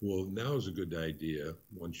 Well, now is a good idea,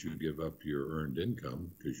 once you give up your earned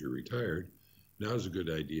income because you're retired, now is a good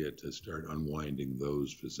idea to start unwinding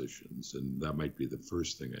those positions. And that might be the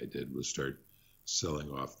first thing I did, was start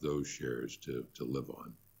selling off those shares to live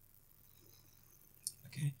on.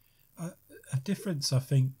 Okay. A difference, I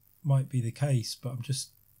think, might be the case, but I'm just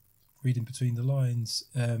reading between the lines.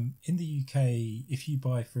 In the UK, if you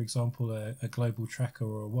buy, for example, a global tracker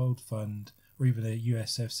or a world fund, or even a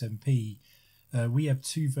US S&P, we have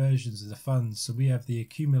two versions of the funds. So we have the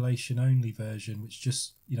accumulation only version, which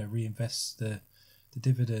just reinvests the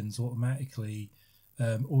dividends automatically,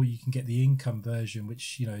 or you can get the income version,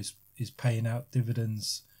 which is paying out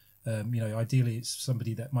dividends. Ideally it's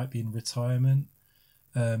somebody that might be in retirement,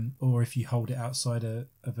 or if you hold it outside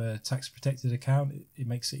of a tax protected account, it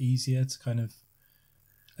makes it easier to kind of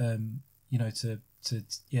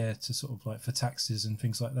to sort of like for taxes and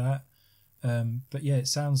things like that. But yeah, it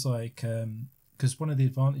sounds like because one of the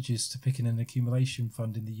advantages to picking an accumulation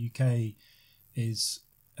fund in the UK is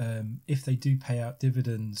if they do pay out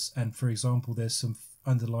dividends, and for example there's some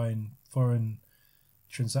underlying foreign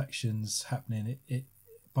transactions happening, it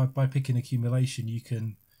by picking accumulation you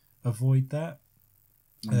can avoid that,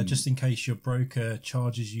 just in case your broker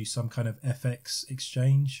charges you some kind of FX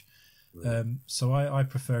exchange. Right. So I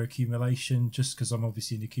prefer accumulation just because I'm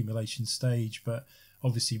obviously in the accumulation stage, but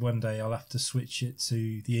obviously one day I'll have to switch it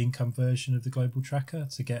to the income version of the global tracker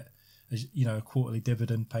to get a quarterly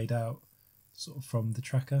dividend paid out sort of from the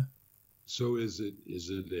tracker. So is it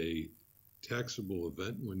a taxable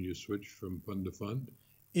event when you switch from fund to fund?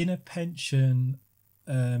 In a pension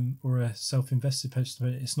or a self-invested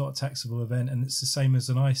pension, it's not a taxable event, and it's the same as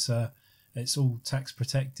an ISA. It's all tax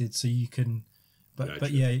protected, so you can,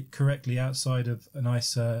 but yeah, correctly outside of an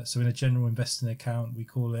ISA. So in a general investing account, we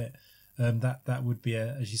call it that would be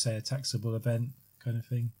as you say, a taxable event kind of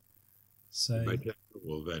thing. So by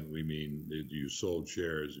taxable event, we mean that you sold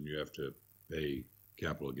shares and you have to pay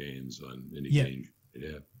capital gains on any change.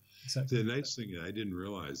 Yeah, exactly. The nice thing, I didn't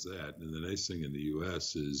realize that, and the nice thing in the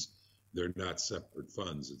U.S. is they're not separate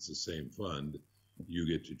funds. It's the same fund. You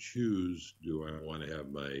get to choose, do I want to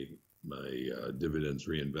have my dividends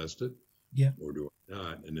reinvested? Yeah. Or do I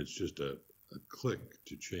not? And it's just a click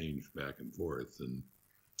to change back and forth, and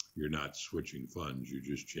you're not switching funds. You're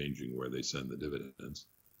just changing where they send the dividends.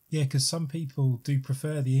 Yeah, because some people do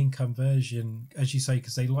prefer the income version, as you say,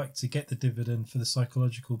 because they like to get the dividend for the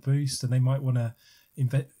psychological boost, and they might want to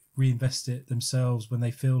reinvest it themselves when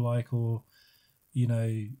they feel like, or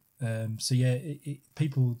so yeah,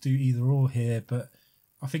 people do either or here, but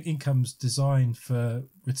I think income's designed for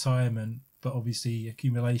retirement, but obviously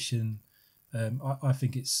accumulation, I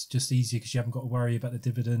think it's just easier because you haven't got to worry about the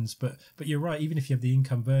dividends. But you're right, even if you have the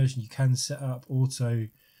income version, you can set up auto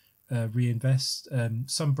reinvest.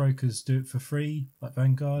 Some brokers do it for free, like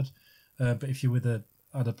Vanguard, but if you're with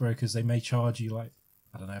other brokers, they may charge you like,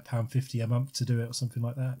 I don't know, £1.50 a month to do it or something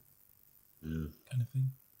like that. Yeah. Kind of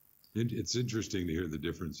thing. It's interesting to hear the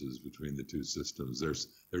differences between the two systems.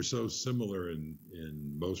 They're so similar in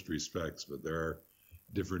most respects, but there are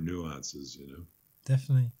different nuances,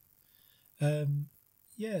 Definitely.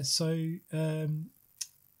 So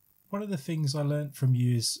one of the things I learned from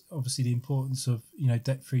you is obviously the importance of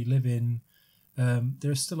debt-free living.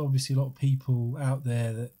 There are still obviously a lot of people out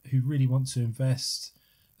there who really want to invest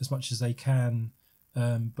as much as they can,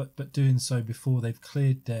 but doing so before they've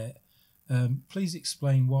cleared debt. Please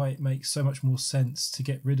explain why it makes so much more sense to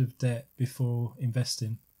get rid of debt before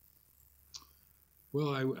investing.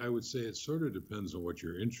 Well, I would say it sort of depends on what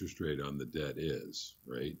your interest rate on the debt is,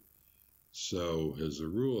 right? So as a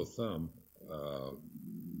rule of thumb,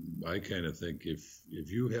 I kind of think if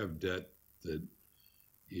you have debt that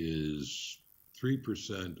is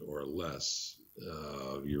 3% or less,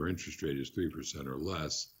 your interest rate is 3% or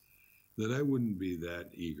less, then I wouldn't be that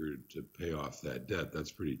eager to pay off that debt.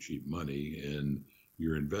 That's pretty cheap money, and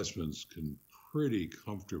your investments can pretty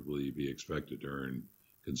comfortably be expected to earn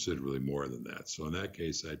considerably more than that. So in that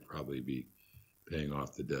case, I'd probably be paying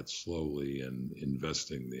off the debt slowly and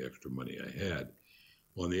investing the extra money I had.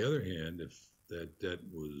 On the other hand, if that debt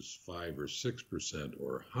was 5 or 6%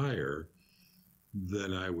 or higher,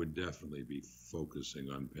 then I would definitely be focusing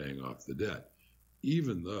on paying off the debt,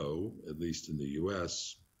 even though, at least in the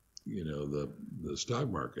U.S., the stock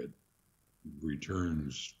market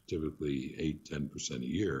returns typically 8-10% a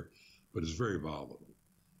year, but it's very volatile.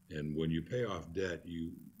 And when you pay off debt,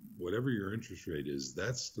 whatever your interest rate is,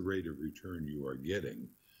 that's the rate of return you are getting.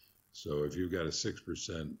 So if you've got a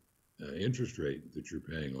 6% interest rate that you're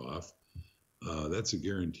paying off, that's a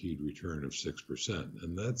guaranteed return of 6%.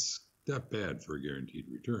 And that's not bad for a guaranteed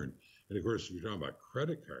return. And of course, if you're talking about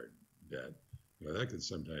credit card debt, that could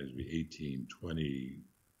sometimes be 18, 20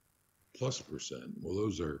 plus percent. Well,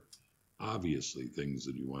 those are obviously things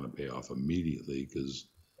that you want to pay off immediately because,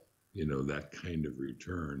 that kind of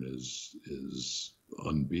return is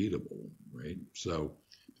unbeatable, right? So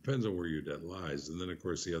it depends on where your debt lies. And then, of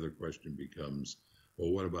course, the other question becomes,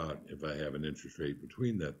 well, what about if I have an interest rate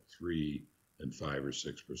between that 3 and 5 or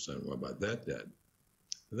 6%? What about that debt?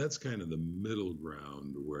 And that's kind of the middle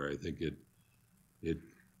ground where I think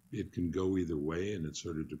it can go either way, and it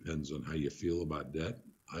sort of depends on how you feel about debt.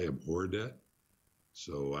 I abhor debt,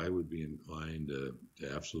 so I would be inclined to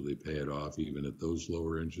absolutely pay it off even at those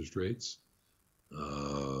lower interest rates.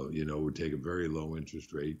 It would take a very low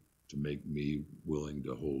interest rate to make me willing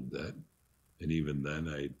to hold debt, and even then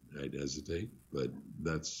I'd hesitate. But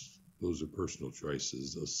those are personal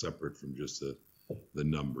choices, separate from just the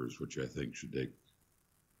numbers, which I think should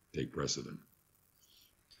take precedent.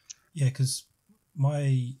 Yeah, because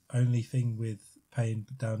my only thing with paying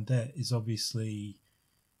down debt is obviously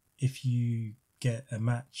if you get a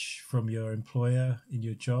match from your employer in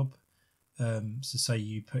your job, so say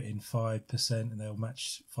you put in 5% and they'll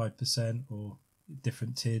match 5% or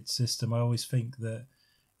different tiered system. I always think that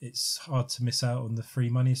it's hard to miss out on the free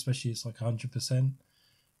money, especially it's like 100%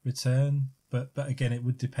 return. But again, it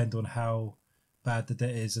would depend on how bad the debt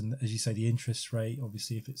is, and as you say, the interest rate.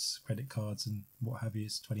 Obviously, if it's credit cards and what have you,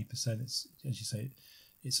 it's 20%. It's, as you say,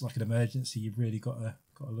 it's like an emergency. You've really got to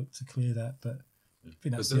look to clear that. But I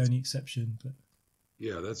think that's the only exception. But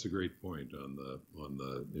yeah, that's a great point on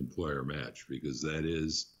the employer match, because that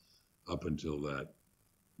is up until that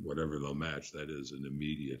whatever they'll match, that is an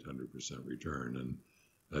immediate 100% return, and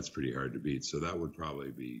that's pretty hard to beat. So that would probably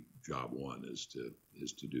be job one, is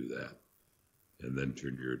to do that, and then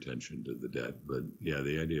turn your attention to the debt. But yeah,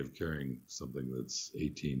 the idea of carrying something that's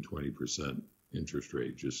 18-20% interest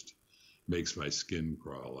rate just makes my skin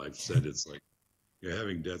crawl. I've said it's like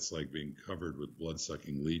having debt's like being covered with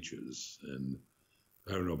blood-sucking leeches. And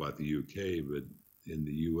I don't know about the UK, but in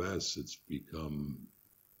the US, it's become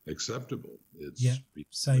acceptable. It's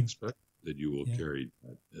expected that you will carry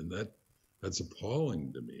debt, and that's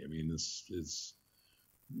appalling to me. I mean, it's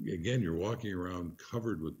again, you're walking around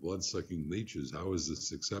covered with blood-sucking leeches. How is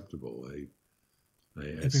this acceptable?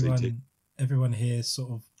 Everyone here is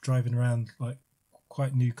sort of driving around like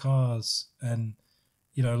quite new cars, and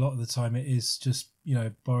a lot of the time it is just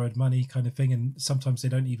borrowed money kind of thing, and sometimes they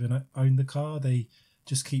don't even own the car. They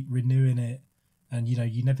just keep renewing it, and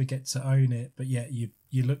you never get to own it, but yet you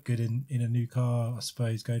look good in a new car, I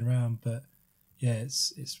suppose, going around. But yeah,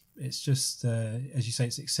 it's just as you say,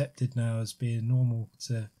 it's accepted now as being normal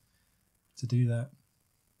to do that.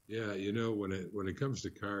 Yeah, when it comes to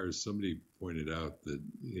cars, somebody pointed out that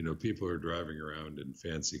people are driving around in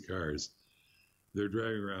fancy cars. They're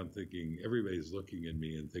driving around thinking everybody's looking at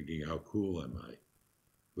me and thinking, how cool am I?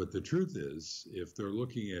 But the truth is, if they're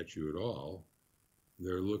looking at you at all,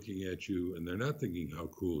 they're looking at you and they're not thinking how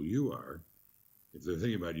cool you are. If they're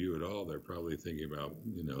thinking about you at all, they're probably thinking about,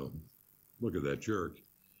 look at that jerk.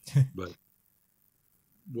 But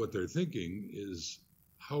what they're thinking is,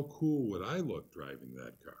 how cool would I look driving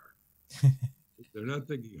that car? They're not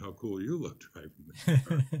thinking how cool you look driving that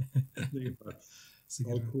car. They're thinking about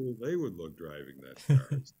how cool they would look driving that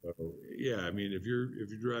car. So yeah, I mean, if you're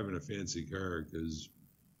driving a fancy car because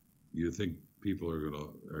you think people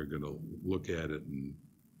are gonna look at it and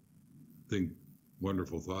think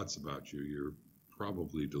wonderful thoughts about you, you're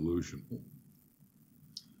probably delusional.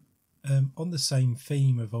 On the same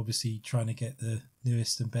theme of obviously trying to get the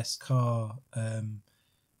newest and best car,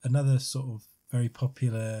 another sort of very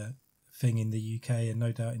popular thing in the UK and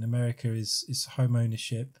no doubt in America is home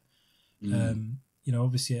ownership.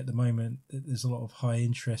 Obviously at the moment there's a lot of high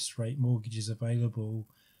interest rate mortgages available.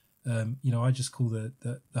 I just call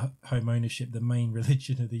the home ownership the main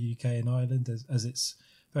religion of the UK and Ireland, as it's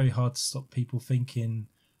very hard to stop people thinking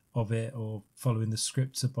of it or following the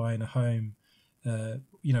script to buying a home.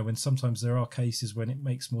 When sometimes there are cases when it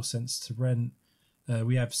makes more sense to rent.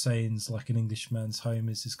 We have sayings like an Englishman's home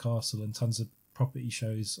is his castle, and tons of property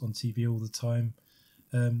shows on TV all the time.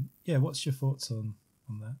 What's your thoughts on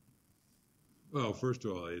that? Well, first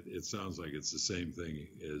of all, it sounds like it's the same thing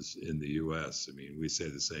as in the U.S. I mean, we say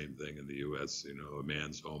the same thing in the U.S. A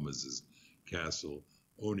man's home is his castle.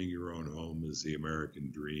 Owning your own home is the American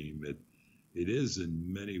dream. it is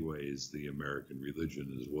in many ways the American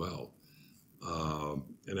religion as well.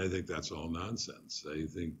 And I think that's all nonsense. I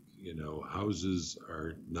think, houses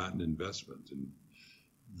are not an investment. And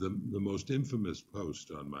the most infamous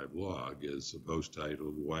post on my blog is a post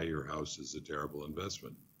titled, "Why Your House is a Terrible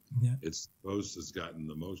Investment." Yeah. It's the post that's gotten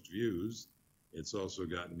the most views. It's also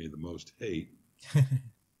gotten me the most hate.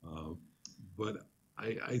 But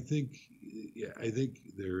I think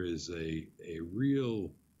there is a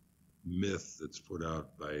real myth that's put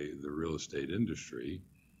out by the real estate industry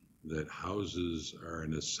that houses are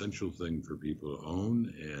an essential thing for people to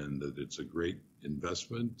own and that it's a great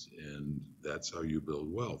investment and that's how you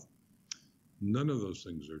build wealth. None of those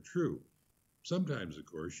things are true. Sometimes, of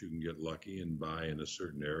course, you can get lucky and buy in a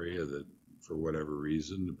certain area that, for whatever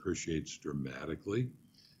reason, appreciates dramatically.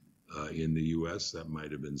 In the U.S., that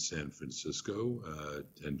might have been San Francisco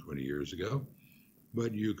 10, 20 years ago.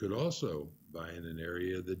 But you could also buy in an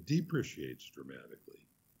area that depreciates dramatically.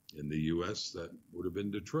 In the U.S., that would have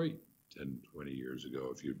been Detroit 10, 20 years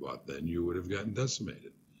ago. If you'd bought then, you would have gotten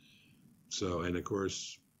decimated. So, and of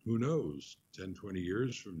course, who knows, 10, 20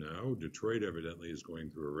 years from now, Detroit evidently is going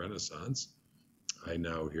through a renaissance. I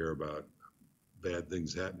now hear about bad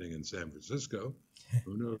things happening in San Francisco.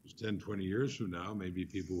 Who knows, 10, 20 years from now, maybe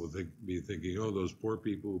people will be thinking, oh, those poor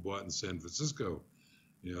people who bought in San Francisco,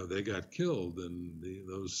 they got killed, and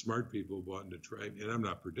those smart people who bought in Detroit. And I'm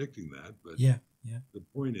not predicting that, but the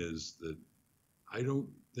point is that I don't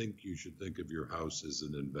think you should think of your house as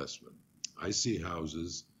an investment. I see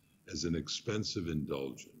houses as an expensive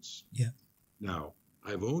indulgence. Yeah. Now,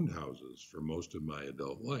 I've owned houses for most of my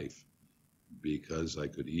adult life because I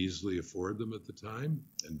could easily afford them at the time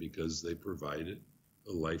and because they provided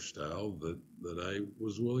a lifestyle that I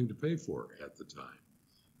was willing to pay for at the time.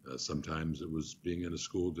 Sometimes it was being in a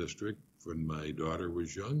school district when my daughter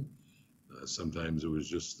was young. Sometimes it was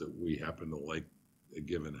just that we happened to like a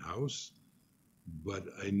given house. But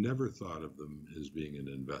I never thought of them as being an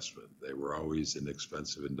investment. They were always an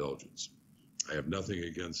expensive indulgence. I have nothing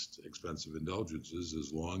against expensive indulgences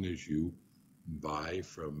as long as you buy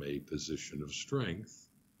from a position of strength,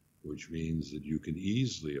 which means that you can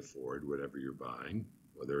easily afford whatever you're buying,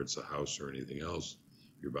 whether it's a house or anything else.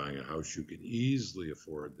 If you're buying a house, you can easily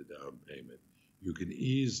afford the down payment. You can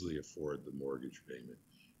easily afford the mortgage payment.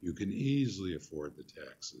 You can easily afford the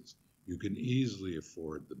taxes. You can easily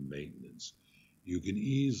afford the maintenance. You can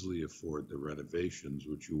easily afford the renovations,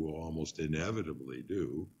 which you will almost inevitably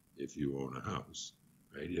do if you own a house,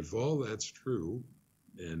 right? If all that's true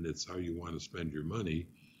and it's how you want to spend your money,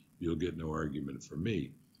 you'll get no argument from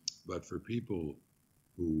me. But for people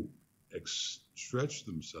who stretch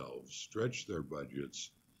themselves, stretch their budgets,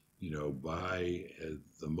 buy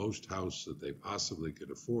the most house that they possibly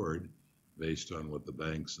could afford based on what the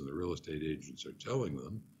banks and the real estate agents are telling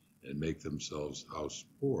them and make themselves house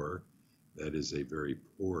poor, that is a very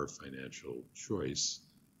poor financial choice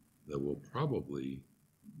that will probably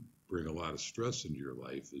bring a lot of stress into your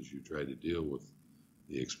life as you try to deal with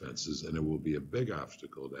the expenses, and it will be a big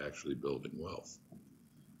obstacle to actually building wealth.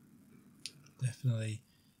 Definitely.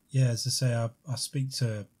 Yeah, as I say, I speak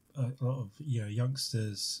to a lot of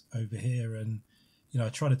youngsters over here, and I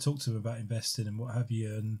try to talk to them about investing and what have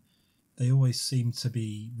you, and they always seem to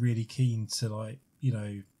be really keen to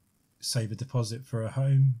save a deposit for a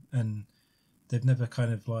home, and they've never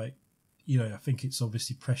kind of I think it's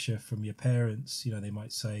obviously pressure from your parents. They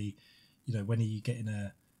might say, when are you getting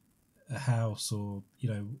a house, or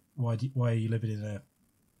why are you living in a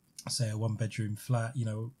 1-bedroom flat?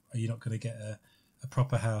 Are you not going to get a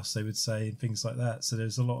proper house? They would say, and things like that. So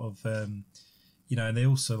there's a lot of and they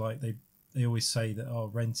also they always say that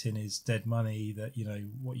renting is dead money. That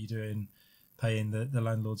what you're doing, paying the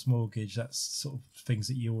landlord's mortgage. That's sort of things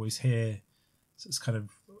that you always hear. So it's kind of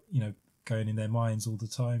going in their minds all the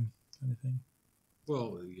time, kind of thing.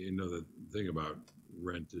 Well, the thing about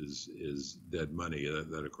rent is dead money.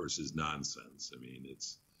 That of course is nonsense. I mean,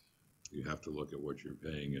 you have to look at what you're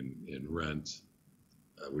paying in rent,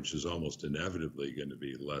 which is almost inevitably going to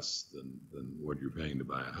be less than what you're paying to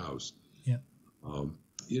buy a house. Yeah.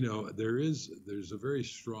 There's a very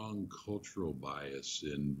strong cultural bias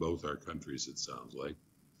in both our countries, it sounds like,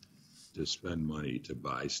 to spend money to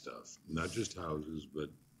buy stuff, not just houses, but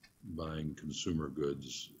buying consumer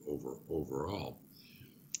goods overall.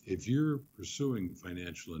 If you're pursuing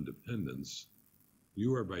financial independence,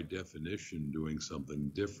 you are by definition doing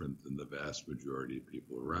something different than the vast majority of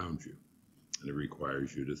people around you, and it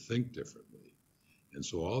requires you to think differently. And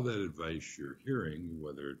so all that advice you're hearing,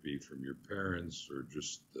 whether it be from your parents or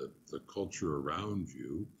just the culture around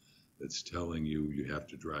you that's telling you you have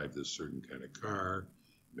to drive this certain kind of car,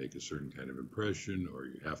 make a certain kind of impression, or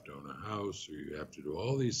you have to own a house, or you have to do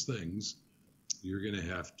all these things, you're going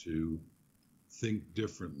to have to think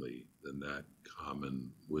differently than that common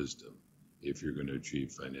wisdom if you're going to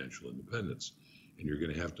achieve financial independence. And you're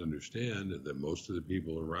going to have to understand that most of the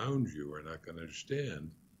people around you are not going to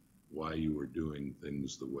understand why you are doing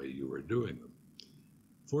things the way you are doing them.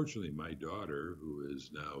 Fortunately, my daughter, who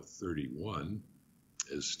is now 31,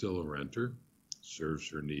 is still a renter, serves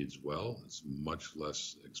her needs well. It's much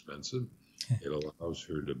less expensive. It allows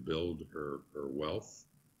her to build her wealth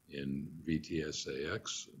in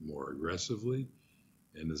VTSAX more aggressively.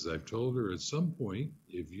 And as I've told her, at some point,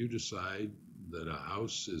 if you decide that a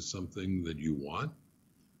house is something that you want,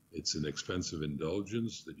 it's an expensive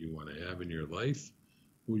indulgence that you want to have in your life,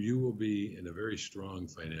 well, you will be in a very strong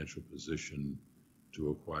financial position to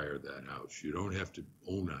acquire that house. You don't have to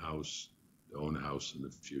own a house to own a house in the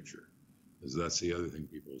future. Because that's the other thing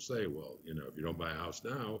people say, well, if you don't buy a house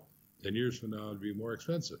now, 10 years from now, it'd be more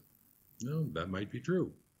expensive. No, that might be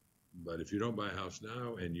true. But if you don't buy a house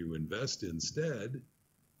now and you invest instead,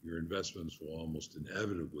 your investments will almost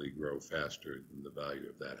inevitably grow faster than the value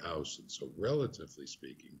of that house. And so relatively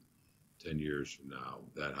speaking, 10 years from now,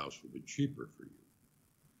 that house will be cheaper for you.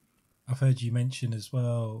 I've heard you mention as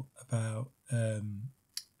well about,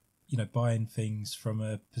 buying things from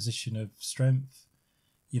a position of strength.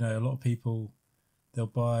 A lot of people, they'll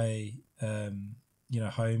buy,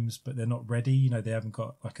 homes, but they're not ready. They haven't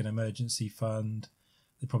got like an emergency fund.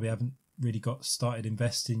 They probably haven't really got started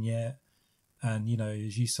investing yet. And,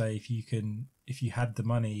 as you say, if you had the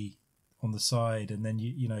money on the side and then,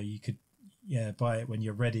 you could, buy it when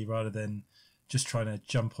you're ready rather than just trying to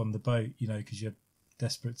jump on the boat, because you're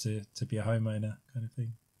desperate to be a homeowner kind of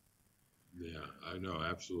thing. Yeah, I know,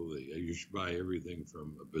 absolutely. You should buy everything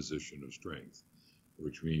from a position of strength,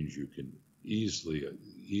 which means you can easily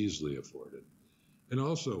afford it. And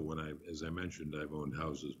also, as I mentioned, I've owned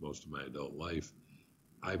houses most of my adult life.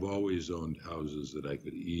 I've always owned houses that I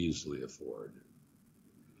could easily afford.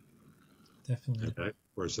 Definitely. And of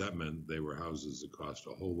course, that meant they were houses that cost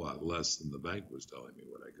a whole lot less than the bank was telling me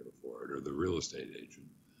what I could afford, or the real estate agent.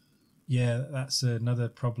 Yeah, that's another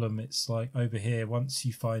problem. It's like over here, once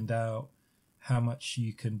you find out how much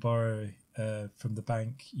you can borrow from the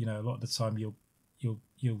bank, a lot of the time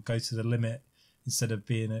you'll go to the limit instead of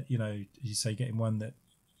being as you say, getting one that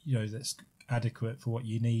that's adequate for what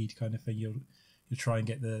you need, kind of thing. You'll try and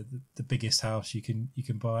get the biggest house you can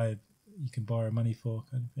borrow money for,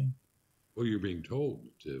 kind of thing. Well, you're being told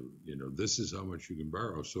to, this is how much you can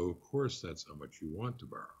borrow. So of course that's how much you want to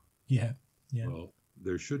borrow. Yeah. Well,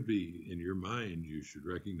 there should be, in your mind, you should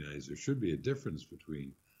recognize there should be a difference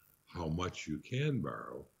between how much you can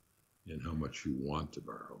borrow and how much you want to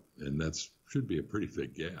borrow. And that should be a pretty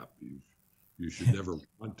big gap. You should never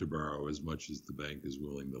want to borrow as much as the bank is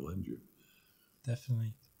willing to lend you.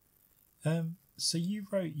 Definitely. So you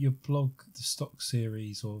wrote your blog, the Stock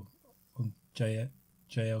Series, or on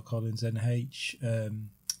J.L Collins NH,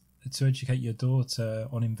 to educate your daughter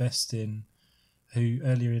on investing, who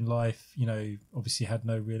earlier in life, obviously had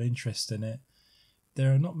no real interest in it.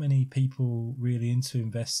 There are not many people really into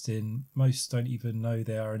investing. Most don't even know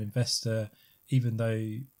they are an investor, even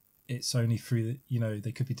though it's only through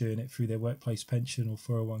they could be doing it through their workplace pension or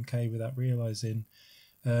 401k without realizing,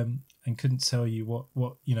 and couldn't tell you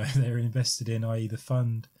what they're invested in, i.e. the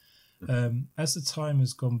fund. As the time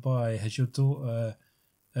has gone by, has your daughter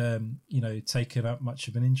taken up much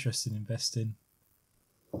of an interest in investing?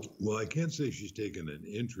 Well, I can't say she's taken an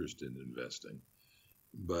interest in investing,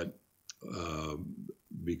 but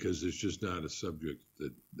because it's just not a subject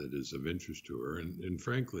that is of interest to her. And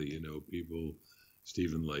frankly, people,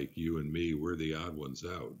 Stephen, like you and me, we're the odd ones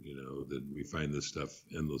out, that we find this stuff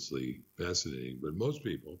endlessly fascinating. But most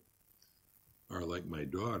people are like my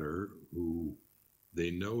daughter, who they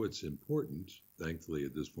know it's important. Thankfully,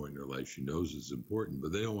 at this point in her life, she knows it's important,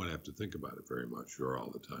 but they don't want to have to think about it very much or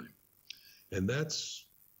all the time. And that's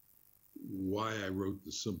why I wrote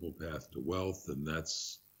The Simple Path to Wealth, and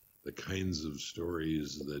that's the kinds of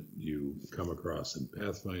stories that you come across in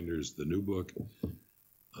Pathfinders, the new book.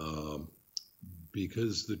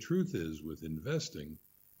 Because the truth is, with investing,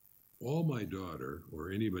 all my daughter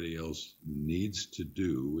or anybody else needs to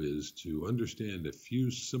do is to understand a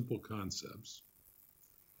few simple concepts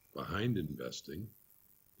behind investing.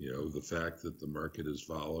 The fact that the market is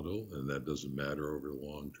volatile, and that doesn't matter over the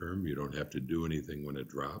long term. You don't have to do anything when it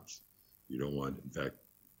drops. You don't want, in fact,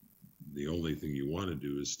 the only thing you want to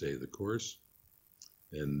do is stay the course,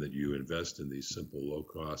 and that you invest in these simple,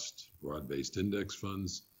 low-cost, broad-based index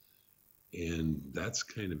funds. And that's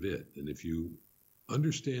kind of it. And if you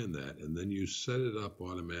understand that, and then you set it up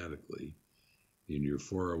automatically, in your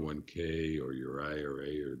 401k or your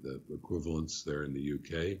IRA or the equivalents there in the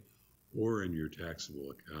UK, or in your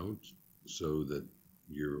taxable account, so that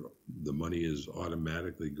the money is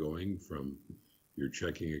automatically going from your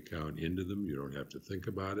checking account into them. You don't have to think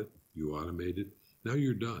about it. You automate it. Now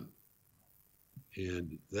you're done.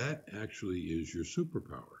 And that actually is your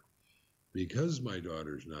superpower. Because my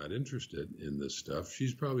daughter's not interested in this stuff,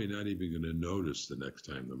 she's probably not even going to notice the next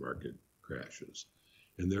time the market crashes.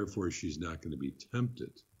 And therefore, she's not going to be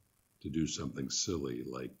tempted to do something silly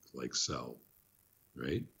like sell,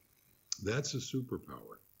 right? That's a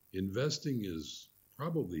superpower. Investing is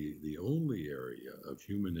probably the only area of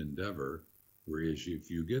human endeavor where if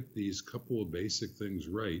you get these couple of basic things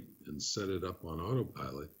right and set it up on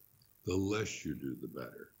autopilot, the less you do, the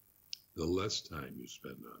better, the less time you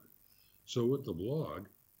spend on it. So with the blog,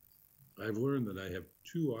 I've learned that I have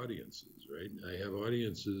two audiences, right? I have an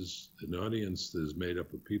audience that is made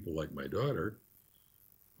up of people like my daughter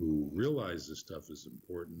who realize this stuff is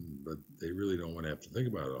important, but they really don't want to have to think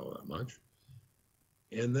about it all that much.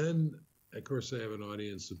 And then, of course, I have an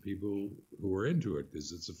audience of people who are into it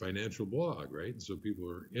because it's a financial blog, right? And so people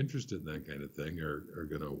who are interested in that kind of thing are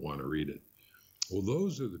going to want to read it. Well,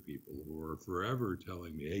 those are the people who are forever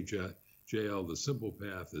telling me, hey, JL, the simple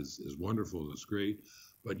path is wonderful, it's great,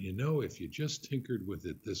 but if you just tinkered with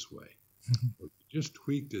it this way, or just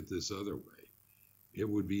tweaked it this other way, it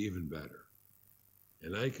would be even better.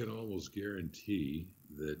 And I can almost guarantee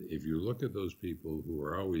that if you look at those people who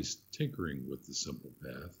are always tinkering with the simple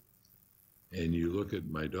path, and you look at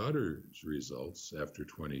my daughter's results after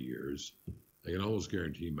 20 years, I can almost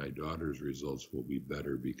guarantee my daughter's results will be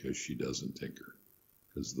better because she doesn't tinker.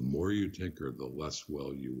 Because the more you tinker, the less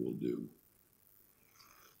well you will do.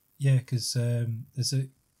 Yeah, because there's a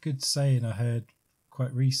good saying I heard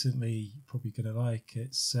quite recently, you're probably going to like.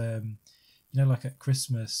 It's, like at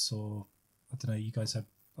Christmas, or I don't know, you guys have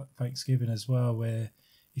like Thanksgiving as well, where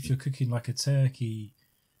if you're cooking like a turkey,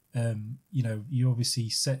 you obviously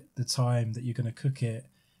set the time that you're going to cook it,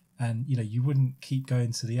 and, you wouldn't keep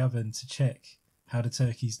going to the oven to check how the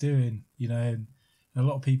turkey's doing, and a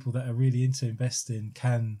lot of people that are really into investing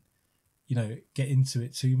can, get into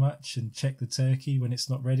it too much and check the turkey when it's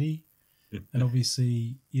not ready. And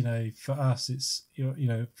obviously, for us, it's,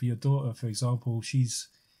 for your daughter, for example,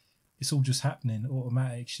 it's all just happening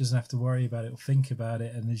automatic. She doesn't have to worry about it or think about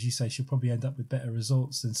it. And as you say, she'll probably end up with better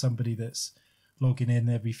results than somebody that's logging in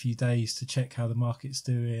every few days to check how the market's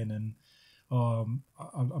doing. And,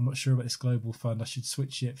 I'm not sure about this global fund. I should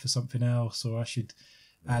switch it for something else, or I should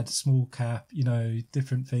add small cap,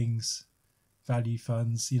 different things, value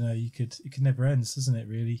funds. It could never end, doesn't it,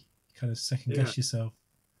 really? You kind of second guess yourself.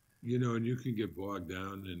 And you can get bogged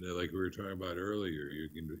down, and like we were talking about earlier, you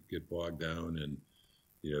can get bogged down in,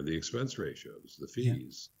 the expense ratios, the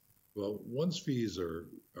fees. Yeah. Well, once fees are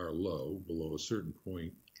low, below a certain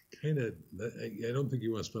point, I don't think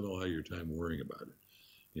you want to spend a lot of your time worrying about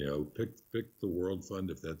it. Pick the world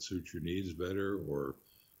fund if that suits your needs better, or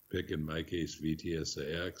pick, in my case,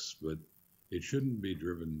 VTSAX, but it shouldn't be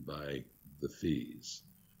driven by the fees.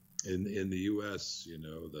 In the U.S.,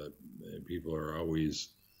 the people are always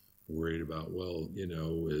worried about,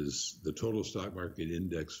 is the total stock market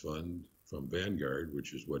index fund from Vanguard,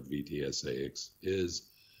 which is what VTSAX is,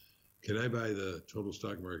 can I buy the total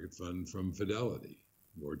stock market fund from Fidelity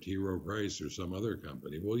or T. Rowe Price or some other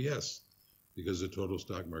company? Well, yes, because the total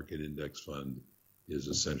stock market index fund is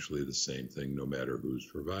essentially the same thing no matter who's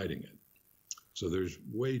providing it. So there's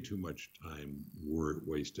way too much time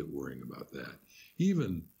wasted worrying about that.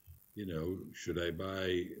 Even, should I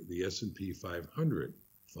buy the S&P 500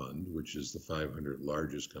 fund, which is the 500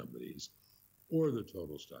 largest companies, or the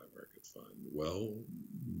total stock market fund? Well,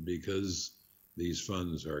 because these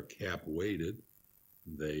funds are cap weighted,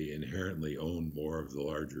 they inherently own more of the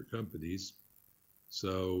larger companies.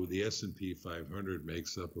 So the S&P 500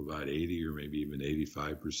 makes up about 80 or maybe even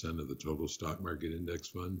 85% of the total stock market index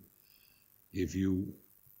fund.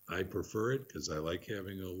 I prefer it because I like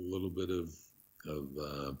having a little bit of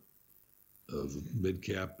mid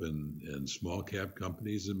cap and small cap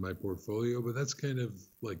companies in my portfolio, but that's kind of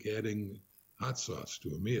like adding hot sauce to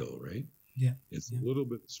a meal, right? Yeah. It's a little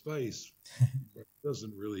bit of spice, but it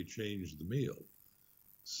doesn't really change the meal.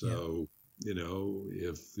 So,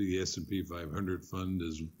 if the S&P 500 fund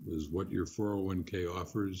is what your 401k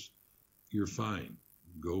offers, you're fine.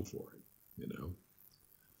 Go for it,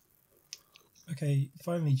 Okay,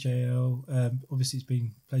 finally, JL, obviously it's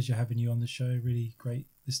been a pleasure having you on the show. Really great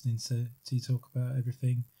listening to you talk about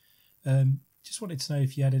everything. Just wanted to know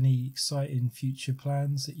if you had any exciting future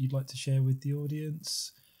plans that you'd like to share with the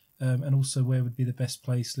audience, and also where would be the best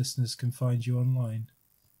place listeners can find you online.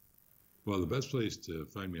 Well, the best place to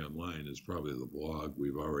find me online is probably the blog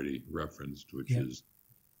we've already referenced, which Yeah. is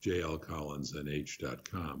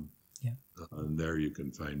jlcollinsnh.com. Yeah. And there you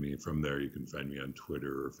can find me. From there, you can find me on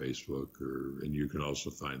Twitter or Facebook, and you can also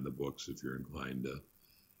find the books if you're inclined to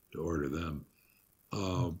order them.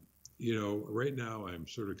 Right now I'm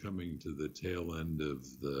sort of coming to the tail end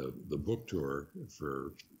of the book tour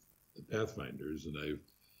for the Pathfinders, and I've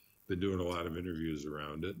been doing a lot of interviews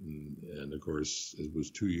around it, and of course it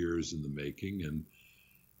was 2 years in the making, and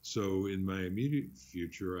so in my immediate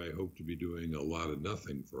future I hope to be doing a lot of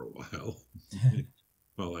nothing for a while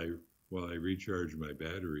while I recharge my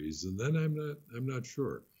batteries, and then I'm not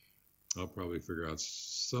sure. I'll probably figure out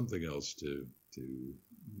something else to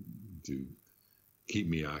keep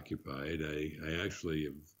me occupied. I actually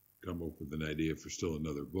have come up with an idea for still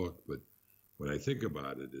another book, but when I think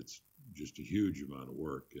about it, it's just a huge amount of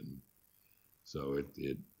work, and so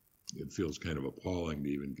it feels kind of appalling to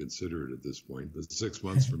even consider it at this point. But 6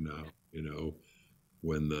 months from now,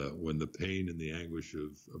 when the pain and the anguish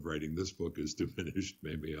of writing this book is diminished,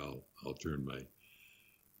 maybe I'll turn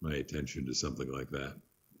my attention to something like that.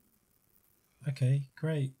 Okay,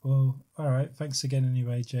 great. Well, all right. Thanks again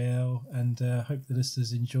anyway, JL, and hope the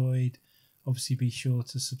listeners enjoyed. Obviously, be sure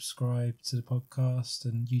to subscribe to the podcast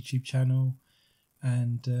and YouTube channel.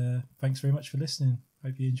 And thanks very much for listening.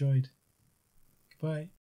 Hope you enjoyed.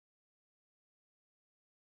 Goodbye.